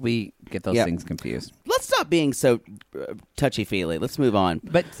get those things confused. Let's stop being so touchy-feely. Let's move on.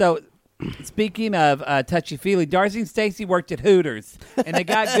 But so, speaking of touchy-feely, Darcy and Stacey worked at Hooters, and they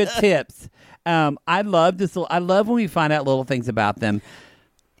got good tips. I love this. I love when we find out little things about them.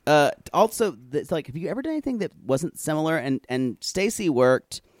 Also, it's like, have you ever done anything that wasn't similar? And Stacey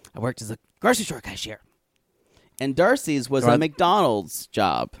worked as a grocery store cashier, and Darcy's was a McDonald's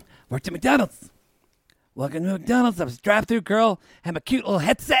job. Worked at McDonald's. Walking to McDonald's, I was a drive-through girl, had my cute little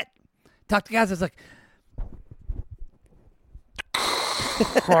headset. Talked to guys, I was like,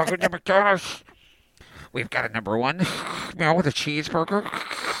 Welcome to McDonald's. We've got a number 1 meal with a cheeseburger.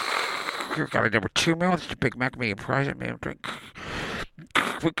 We've got a number 2 meal with a Big Mac, medium fries, and medium drink.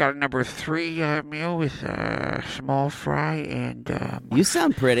 We've got a number 3 meal with a small fry and... you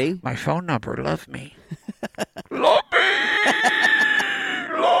sound pretty. My phone number, love me. Love me!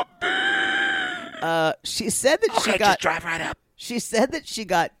 Love me! She said that okay, she got... just drive right up. She said that she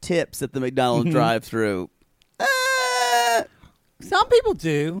got tips at the McDonald's drive-thru. some people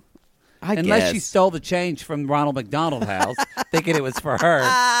do. Unless guess. she stole the change from Ronald McDonald House, thinking it was for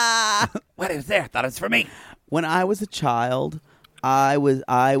her. What is there? I thought it was for me. When I was a child, I was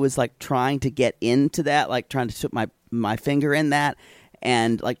like trying to get into that, like trying to put my finger in that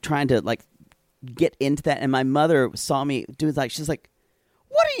and like trying to like get into that. And my mother saw me do it. Like she's like,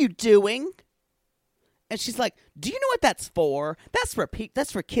 "What are you doing?" And she's like, "Do you know what that's for? That's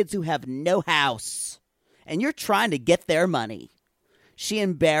for kids who have no house, and you're trying to get their money." She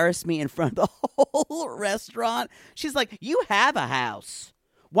embarrassed me in front of the whole restaurant. She's like, "You have a house.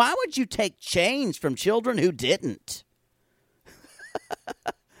 Why would you take change from children who didn't?"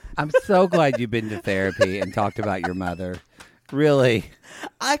 I'm so glad you've been to therapy and talked about your mother. Really.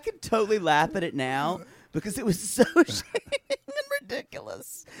 I can totally laugh at it now because it was so shaming and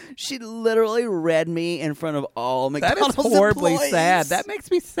ridiculous. She literally read me in front of all McDonald's That is horribly employees. sad. That makes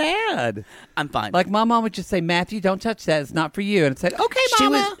me sad. I'm fine. Like my mom would just say, "Matthew, don't touch that. It's not for you." And it said, "Okay,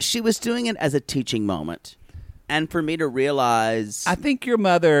 Mama." She was doing it as a teaching moment. And for me to realize... I think your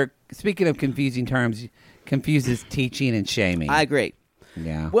mother, speaking of confusing terms, confuses teaching and shaming. I agree.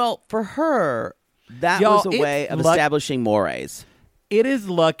 Yeah. Well, for her, that Y'all, was a way of it's establishing mores. It is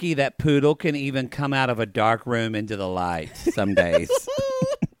lucky that Poodle can even come out of a dark room into the light some days.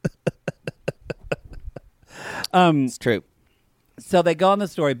 It's true. So they go on the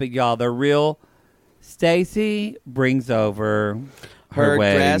story, but y'all, the real Stacy brings over her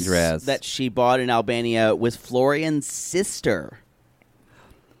wedding dress that she bought in Albania with Florian's sister.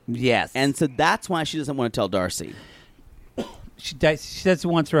 Yes. And so that's why she doesn't want to tell Darcy. She just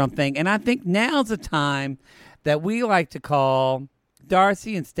wants her own thing. And I think now's the time that we like to call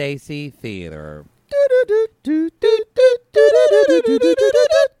Darcy and Stacy Theater.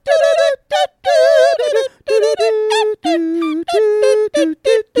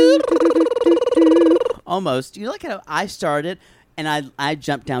 Almost. You like how I started and I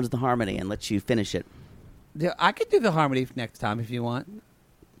jumped down to the harmony and let you finish it. Yeah, I could do the harmony next time if you want.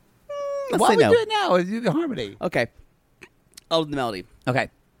 Let's Why say don't we no. do it now? Let's do the harmony. Okay. I'll do the melody. Okay.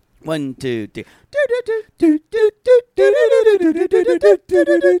 1, 2, 3.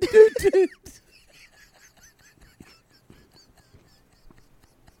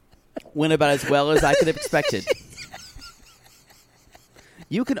 Went about as well as I could have expected.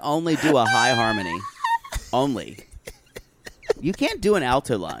 You can only do a high harmony. Only. You can't do an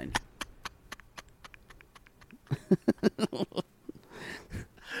alto line.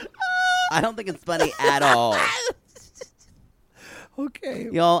 I don't think it's funny at all. Okay.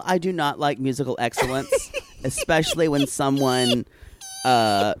 Y'all, I do not like musical excellence, especially when someone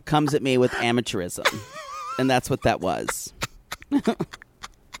comes at me with amateurism. And that's what that was.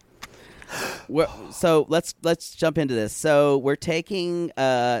 So let's jump into this. So we're taking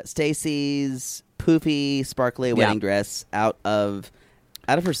Stacy's poofy, sparkly wedding dress out of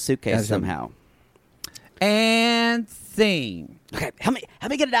her suitcase somehow. And scene. Okay, help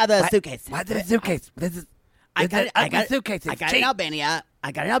me get it out of the suitcase. Why is it a suitcase? I got it. I got suitcase. I got it in Albania.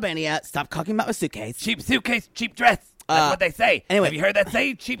 Stop talking about my suitcase. Cheap suitcase, cheap dress. That's what they say. Anyway. Have you heard that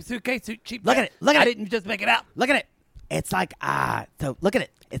saying? Cheap suitcase, cheap Look dress. at it. Look at I it. didn't just make it up. Look at it. It's like so look at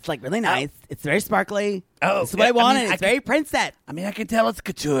it. It's like really nice. It's very sparkly. Oh, this is what I wanted. It's very princess. I mean, I can tell it's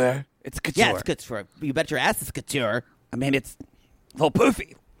couture. It's couture. Yeah, it's couture. You bet your ass it's couture. I mean, it's a little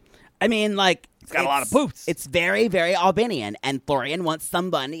poofy. I mean, like It's got a lot of poofs. It's very, very Albanian, and Florian wants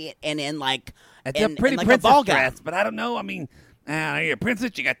somebody in like It's in, a pretty in like princess a ball gown. dress, but I don't know. I mean, you're a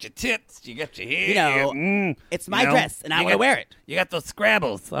princess. You got your tits. You got your hair. You know, it's my dress, and I want to wear it. You got those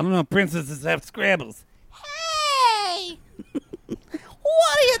scrabbles. I don't know if princesses have scrabbles. Hey!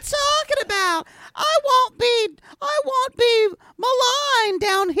 What are you talking about? I won't be maligned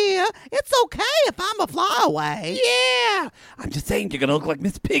down here. It's okay if I'm a flyaway. Yeah. I'm just saying you're going to look like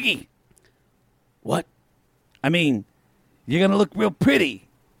Miss Piggy. What? I mean, you're going to look real pretty.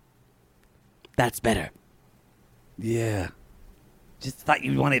 That's better. Yeah. Just thought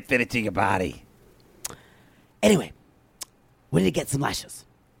you wanted to fit it to your body. Anyway, we need to get some lashes.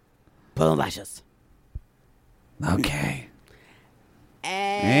 Put on lashes. Okay.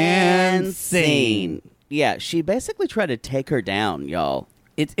 And scene. Yeah, she basically tried to take her down, y'all.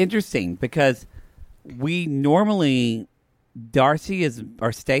 It's interesting because we normally Stacy is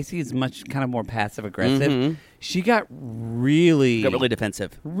much kind of more passive aggressive. Mm-hmm. She got really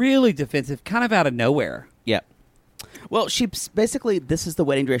defensive. Really defensive, kind of out of nowhere. Yeah. Well, this is the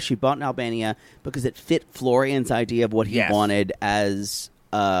wedding dress she bought in Albania because it fit Florian's idea of what he wanted as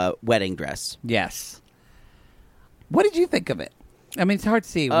a wedding dress. Yes. What did you think of it? I mean, it's hard to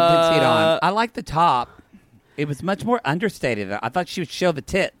see. We didn't see it on. I like the top. It was much more understated. I thought she would show the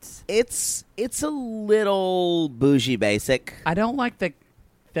tits. It's a little bougie basic. I don't like the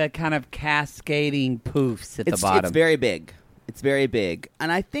kind of cascading poofs at the bottom. It's very big. It's very big.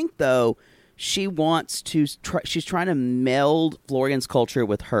 And I think, though, she wants to she's trying to meld Florian's culture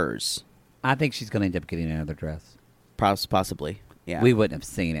with hers. I think she's going to end up getting another dress. possibly. Yeah. We wouldn't have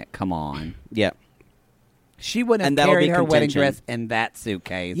seen it. Come on. Yeah. She wouldn't And have that'll carried be her wedding contention. dress in that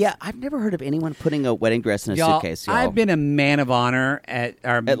suitcase. Yeah, I've never heard of anyone putting a wedding dress in a Y'all, suitcase, y'all. I've been a man of honor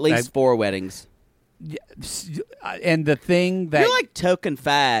at least 4 weddings. And the thing that You're like token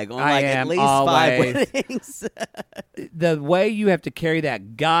fag on I like am at least always. 5 weddings. the way you have to carry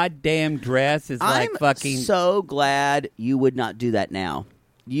that goddamn dress is like I'm fucking. so glad you would not do that now.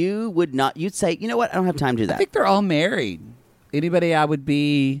 You would not. You'd say, you know what? I don't have time to do that. I think they're all married. Anybody I would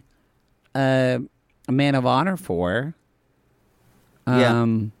be a man of honor for.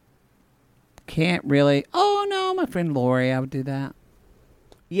 Can't really. Oh no, my friend Lori, I would do that.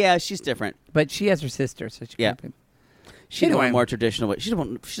 Yeah, she's different. But she has her sister, so she Yeah. can't be. She's Anyway. more traditional. She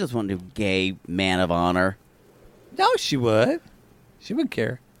doesn't want to do gay man of honor. No, she would. She wouldn't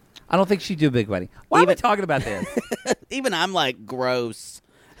care. I don't think she'd do a big wedding. Why are we Even- talking about this? Even I'm like gross.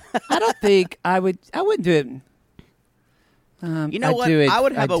 I don't think I would. I wouldn't do it. You know I'd what? do it- I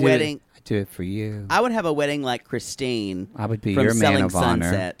would have I'd a do wedding. It, I'd do it for you. I would have a wedding like Christine. I would be from your man Selling of honor.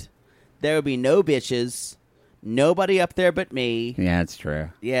 Sunset. There would be no bitches, nobody up there but me. Yeah, that's true.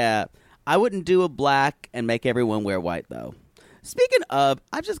 Yeah, I wouldn't do a black and make everyone wear white though. Speaking of,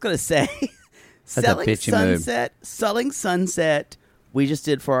 I'm just gonna say, a bitchy move. Selling Sunset. We just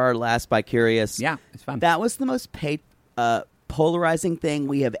did for our last By Curious. Yeah, it's fun. That was the most polarizing thing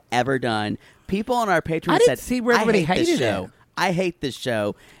we have ever done. People on our Patreon I didn't said, see where everybody I hate this hated show. it. I hate this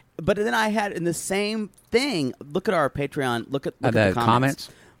show. But then I had in the same thing. Look at our Patreon. Look at The the comments?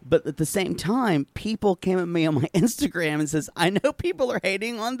 But at the same time, people came at me on my Instagram and says, "I know people are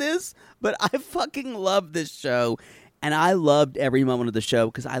hating on this, but I fucking love this show." And I loved every moment of the show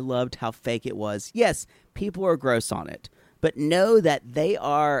because I loved how fake it was. Yes, people are gross on it, but know that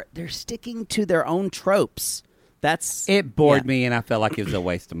they're sticking to their own tropes. It bored me, and I felt like it was a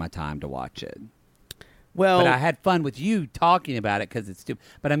waste of my time to watch it. Well, But I had fun with you talking about it because it's stupid.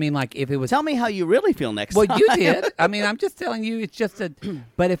 But I mean, like, if it was. tell me how you really feel next Well, time. you did. I mean, I'm just telling you, it's just a.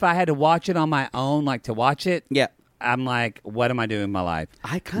 But if I had to watch it on my own, like to watch it, Yeah. I'm like, what am I doing in my life?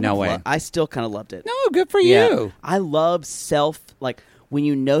 No of way. way. I still kind of loved it. No, good for Yeah. you. I love like when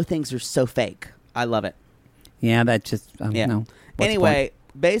you know things are so fake. I love it. Yeah, that just. Yeah. No. Anyway,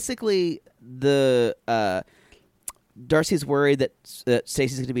 basically, the Darcy's worried that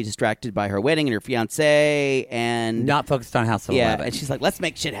Stacey's going to be distracted by her wedding and her fiance, and Not focused on House of yeah, 11. and she's like, "Let's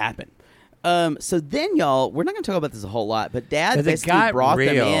make shit happen." So then, y'all, we're not going to talk about this a whole lot, but Dad 'Cause it basically got brought them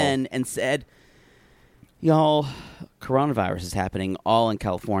real. in and said, "Y'all, coronavirus is happening all in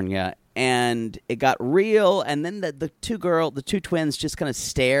California." And it got real, and then the two twins just kind of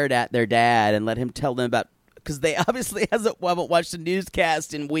stared at their dad and let him tell them about, because they obviously haven't watched a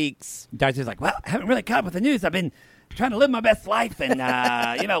newscast in weeks. Darcy's like, well, I haven't really caught up with the news. I've been trying to live my best life and,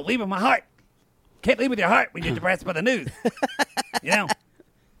 leave with my heart. Can't leave with your heart when you're depressed by the news.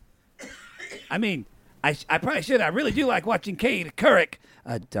 I mean, I probably should. I really do like watching Katie Couric.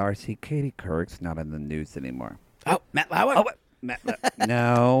 Darcy, Katie Couric's not in the news anymore. Oh, Matt Lauer. Oh, what?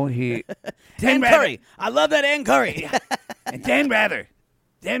 No, he... Dan Curry. I love that Ann Curry. And Dan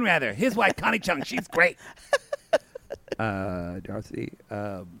Rather. His wife, Connie Chung, she's great. Darcy,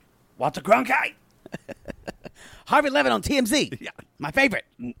 Walter Cronkite. Harvey Levin on TMZ. Yeah. My favorite.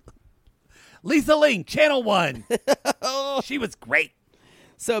 Lisa Ling, Channel 1. She was great.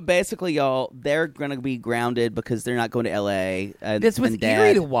 So basically, y'all, they're going to be grounded because they're not going to L.A. This was and Dad,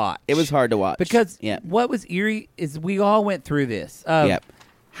 eerie to watch. It was hard to watch. Because yeah. what was eerie is we all went through this. Yep.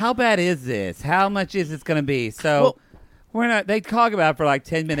 How bad is this? How much is this going to be? So Well- we're not. They talk about it for like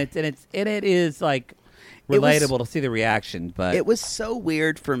 10 minutes, and it is like It was- relatable to see the reaction. But It was so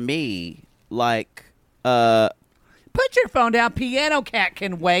weird for me. Like, put your phone down. Piano Cat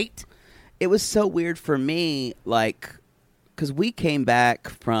can wait. it was so weird for me, like, because we came back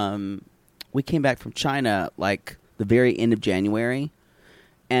from China like the very end of January,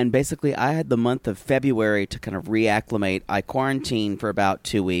 and basically I had the month of February to kind of reacclimate. I quarantined for about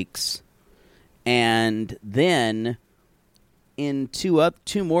 2 weeks, and then in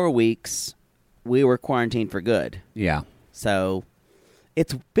two more weeks we were quarantined for good. Yeah. So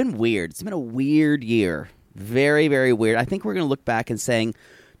it's been weird. It's been a weird year. Very, very weird. I think we're going to look back and saying,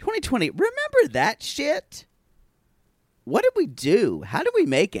 2020, remember that shit? What did we do? How did we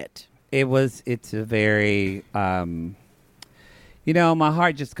make it? It's a very, my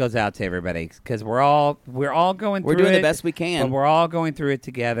heart just goes out to everybody because we're all going through it. We're doing the best we can. But we're all going through it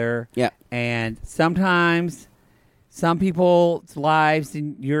together. Yeah. And sometimes some people's lives,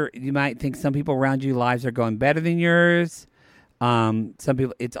 and you might think some people around you lives are going better than yours. Some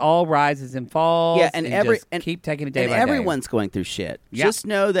people, it's all rises and falls. Yeah, and keep taking it day by day. Everyone's going through shit. Yeah. Just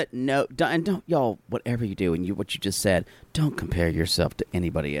know that don't y'all, whatever you do and what you just said, don't compare yourself to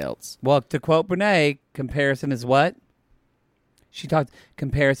anybody else. Well, to quote Brene, comparison is what? She talked.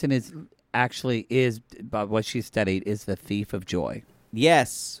 Comparison is by what she studied, is the thief of joy.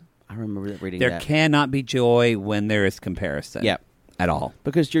 Yes, I remember reading that. There cannot be joy when there is comparison. Yep. At all.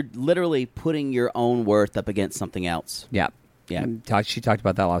 Because you're literally putting your own worth up against something else. Yeah. Yeah. She talked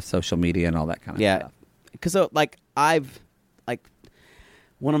about that a lot of social media and all that kind of stuff. Because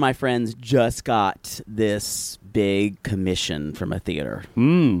one of my friends just got this big commission from a theater.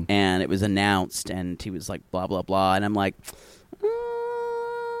 And it was announced, and he was like, blah, blah, blah. And I'm like,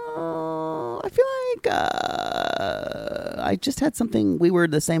 I feel like I just had something. We were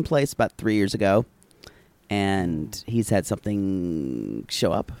in the same place about 3 years ago, and he's had something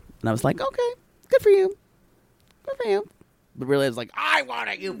show up. And I was like, okay, good for you. Good for you. But really, I was like, I want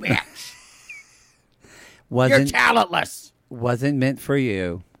it, you bitch. You're talentless. Wasn't meant for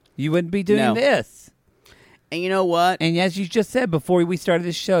you. You wouldn't be doing this. And you know what? And as you just said before we started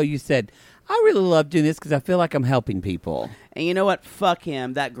this show, you said, I really love doing this because I feel like I'm helping people. And you know what? Fuck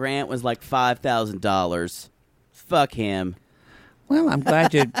him. That grant was like $5,000. Fuck him. Well, I'm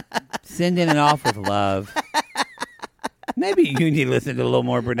glad you're sending it off with love. Maybe you need to listen to a little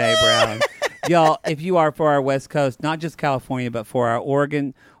more Brene Brown. Y'all, if you are for our West Coast, not just California, but for our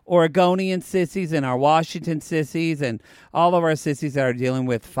Oregonian sissies and our Washington sissies and all of our sissies that are dealing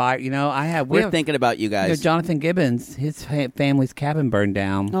with fire. You know, we're thinking about you guys. Jonathan Gibbons, his family's cabin burned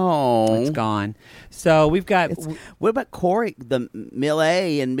down. Oh. It's gone. So we've got... What about Corey, the Mill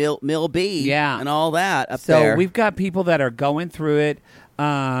A and Mill B? Yeah. And all that up there. So we've got people that are going through it.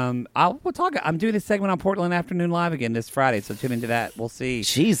 We'll talk. I'm doing this segment on Portland Afternoon Live again this Friday, so tune into that. We'll see.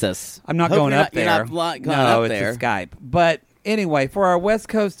 Jesus. I'm not going up there. You're not going up there. It's a Skype. But anyway, for our West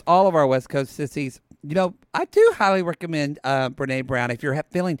Coast, all of our West Coast sissies, you know, I do highly recommend Brene Brown. If you're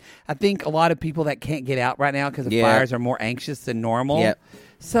feeling, I think a lot of people that can't get out right now because the fires are more anxious than normal. Yep.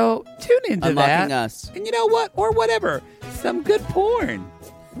 So tune into Unlocking that. us. And you know what? Or whatever. Some good porn.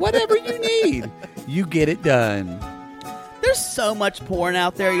 Whatever you need. You get it done. There's so much porn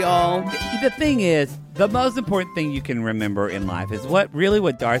out there, y'all. The thing is, the most important thing you can remember in life is what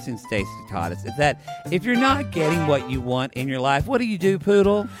Darcy and Stacy taught us, is that if you're not getting what you want in your life, what do,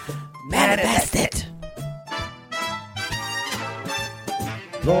 Poodle? Manifest it.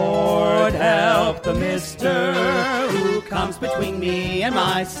 Lord, help the mister who comes between me and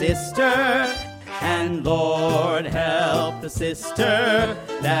my sister. And Lord, help the sister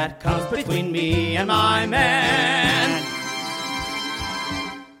that comes between me and my man.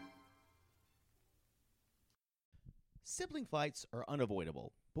 Sibling fights are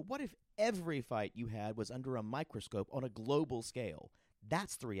unavoidable, but what if every fight you had was under a microscope on a global scale?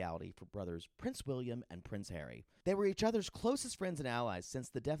 That's the reality for brothers Prince William and Prince Harry. They were each other's closest friends and allies since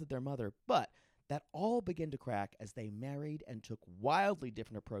the death of their mother, but that all began to crack as they married and took wildly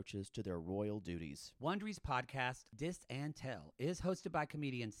different approaches to their royal duties. Wondery's podcast, Dis and Tell, is hosted by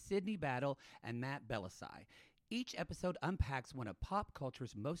comedians Sydney Battle and Matt Belisai. Each episode unpacks one of pop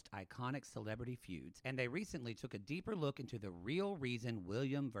culture's most iconic celebrity feuds, and they recently took a deeper look into the real reason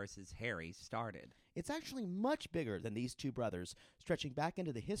William versus Harry started. It's actually much bigger than these two brothers, stretching back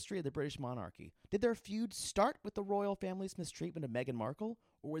into the history of the British monarchy. Did their feud start with the royal family's mistreatment of Meghan Markle,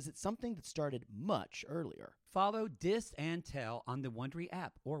 or was it something that started much earlier? Follow Dis and Tell on the Wondery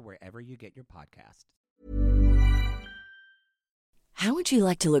app or wherever you get your podcasts. How would you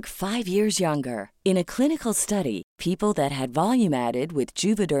like to look 5 years younger? In a clinical study, people that had volume added with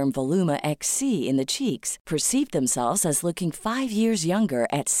Juvederm Voluma XC in the cheeks perceived themselves as looking 5 years younger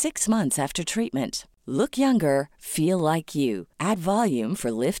at 6 months after treatment. Look younger, feel like you. Add volume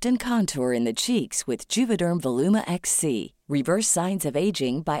for lift and contour in the cheeks with Juvederm Voluma XC. Reverse signs of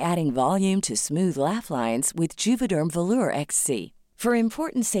aging by adding volume to smooth laugh lines with Juvederm Volure XC. For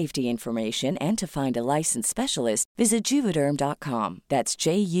important safety information and to find a licensed specialist, visit Juvederm.com. That's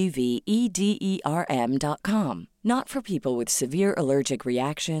JUVEDERM.com. Not for people with severe allergic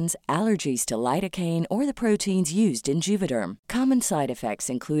reactions, allergies to lidocaine, or the proteins used in Juvederm. Common side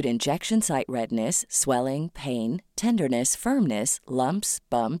effects include injection site redness, swelling, pain, tenderness, firmness, lumps,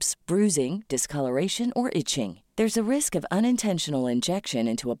 bumps, bruising, discoloration, or itching. There's a risk of unintentional injection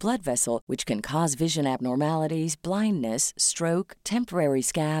into a blood vessel, which can cause vision abnormalities, blindness, stroke, temporary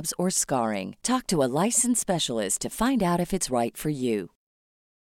scabs, or scarring. Talk to a licensed specialist to find out if it's right for you.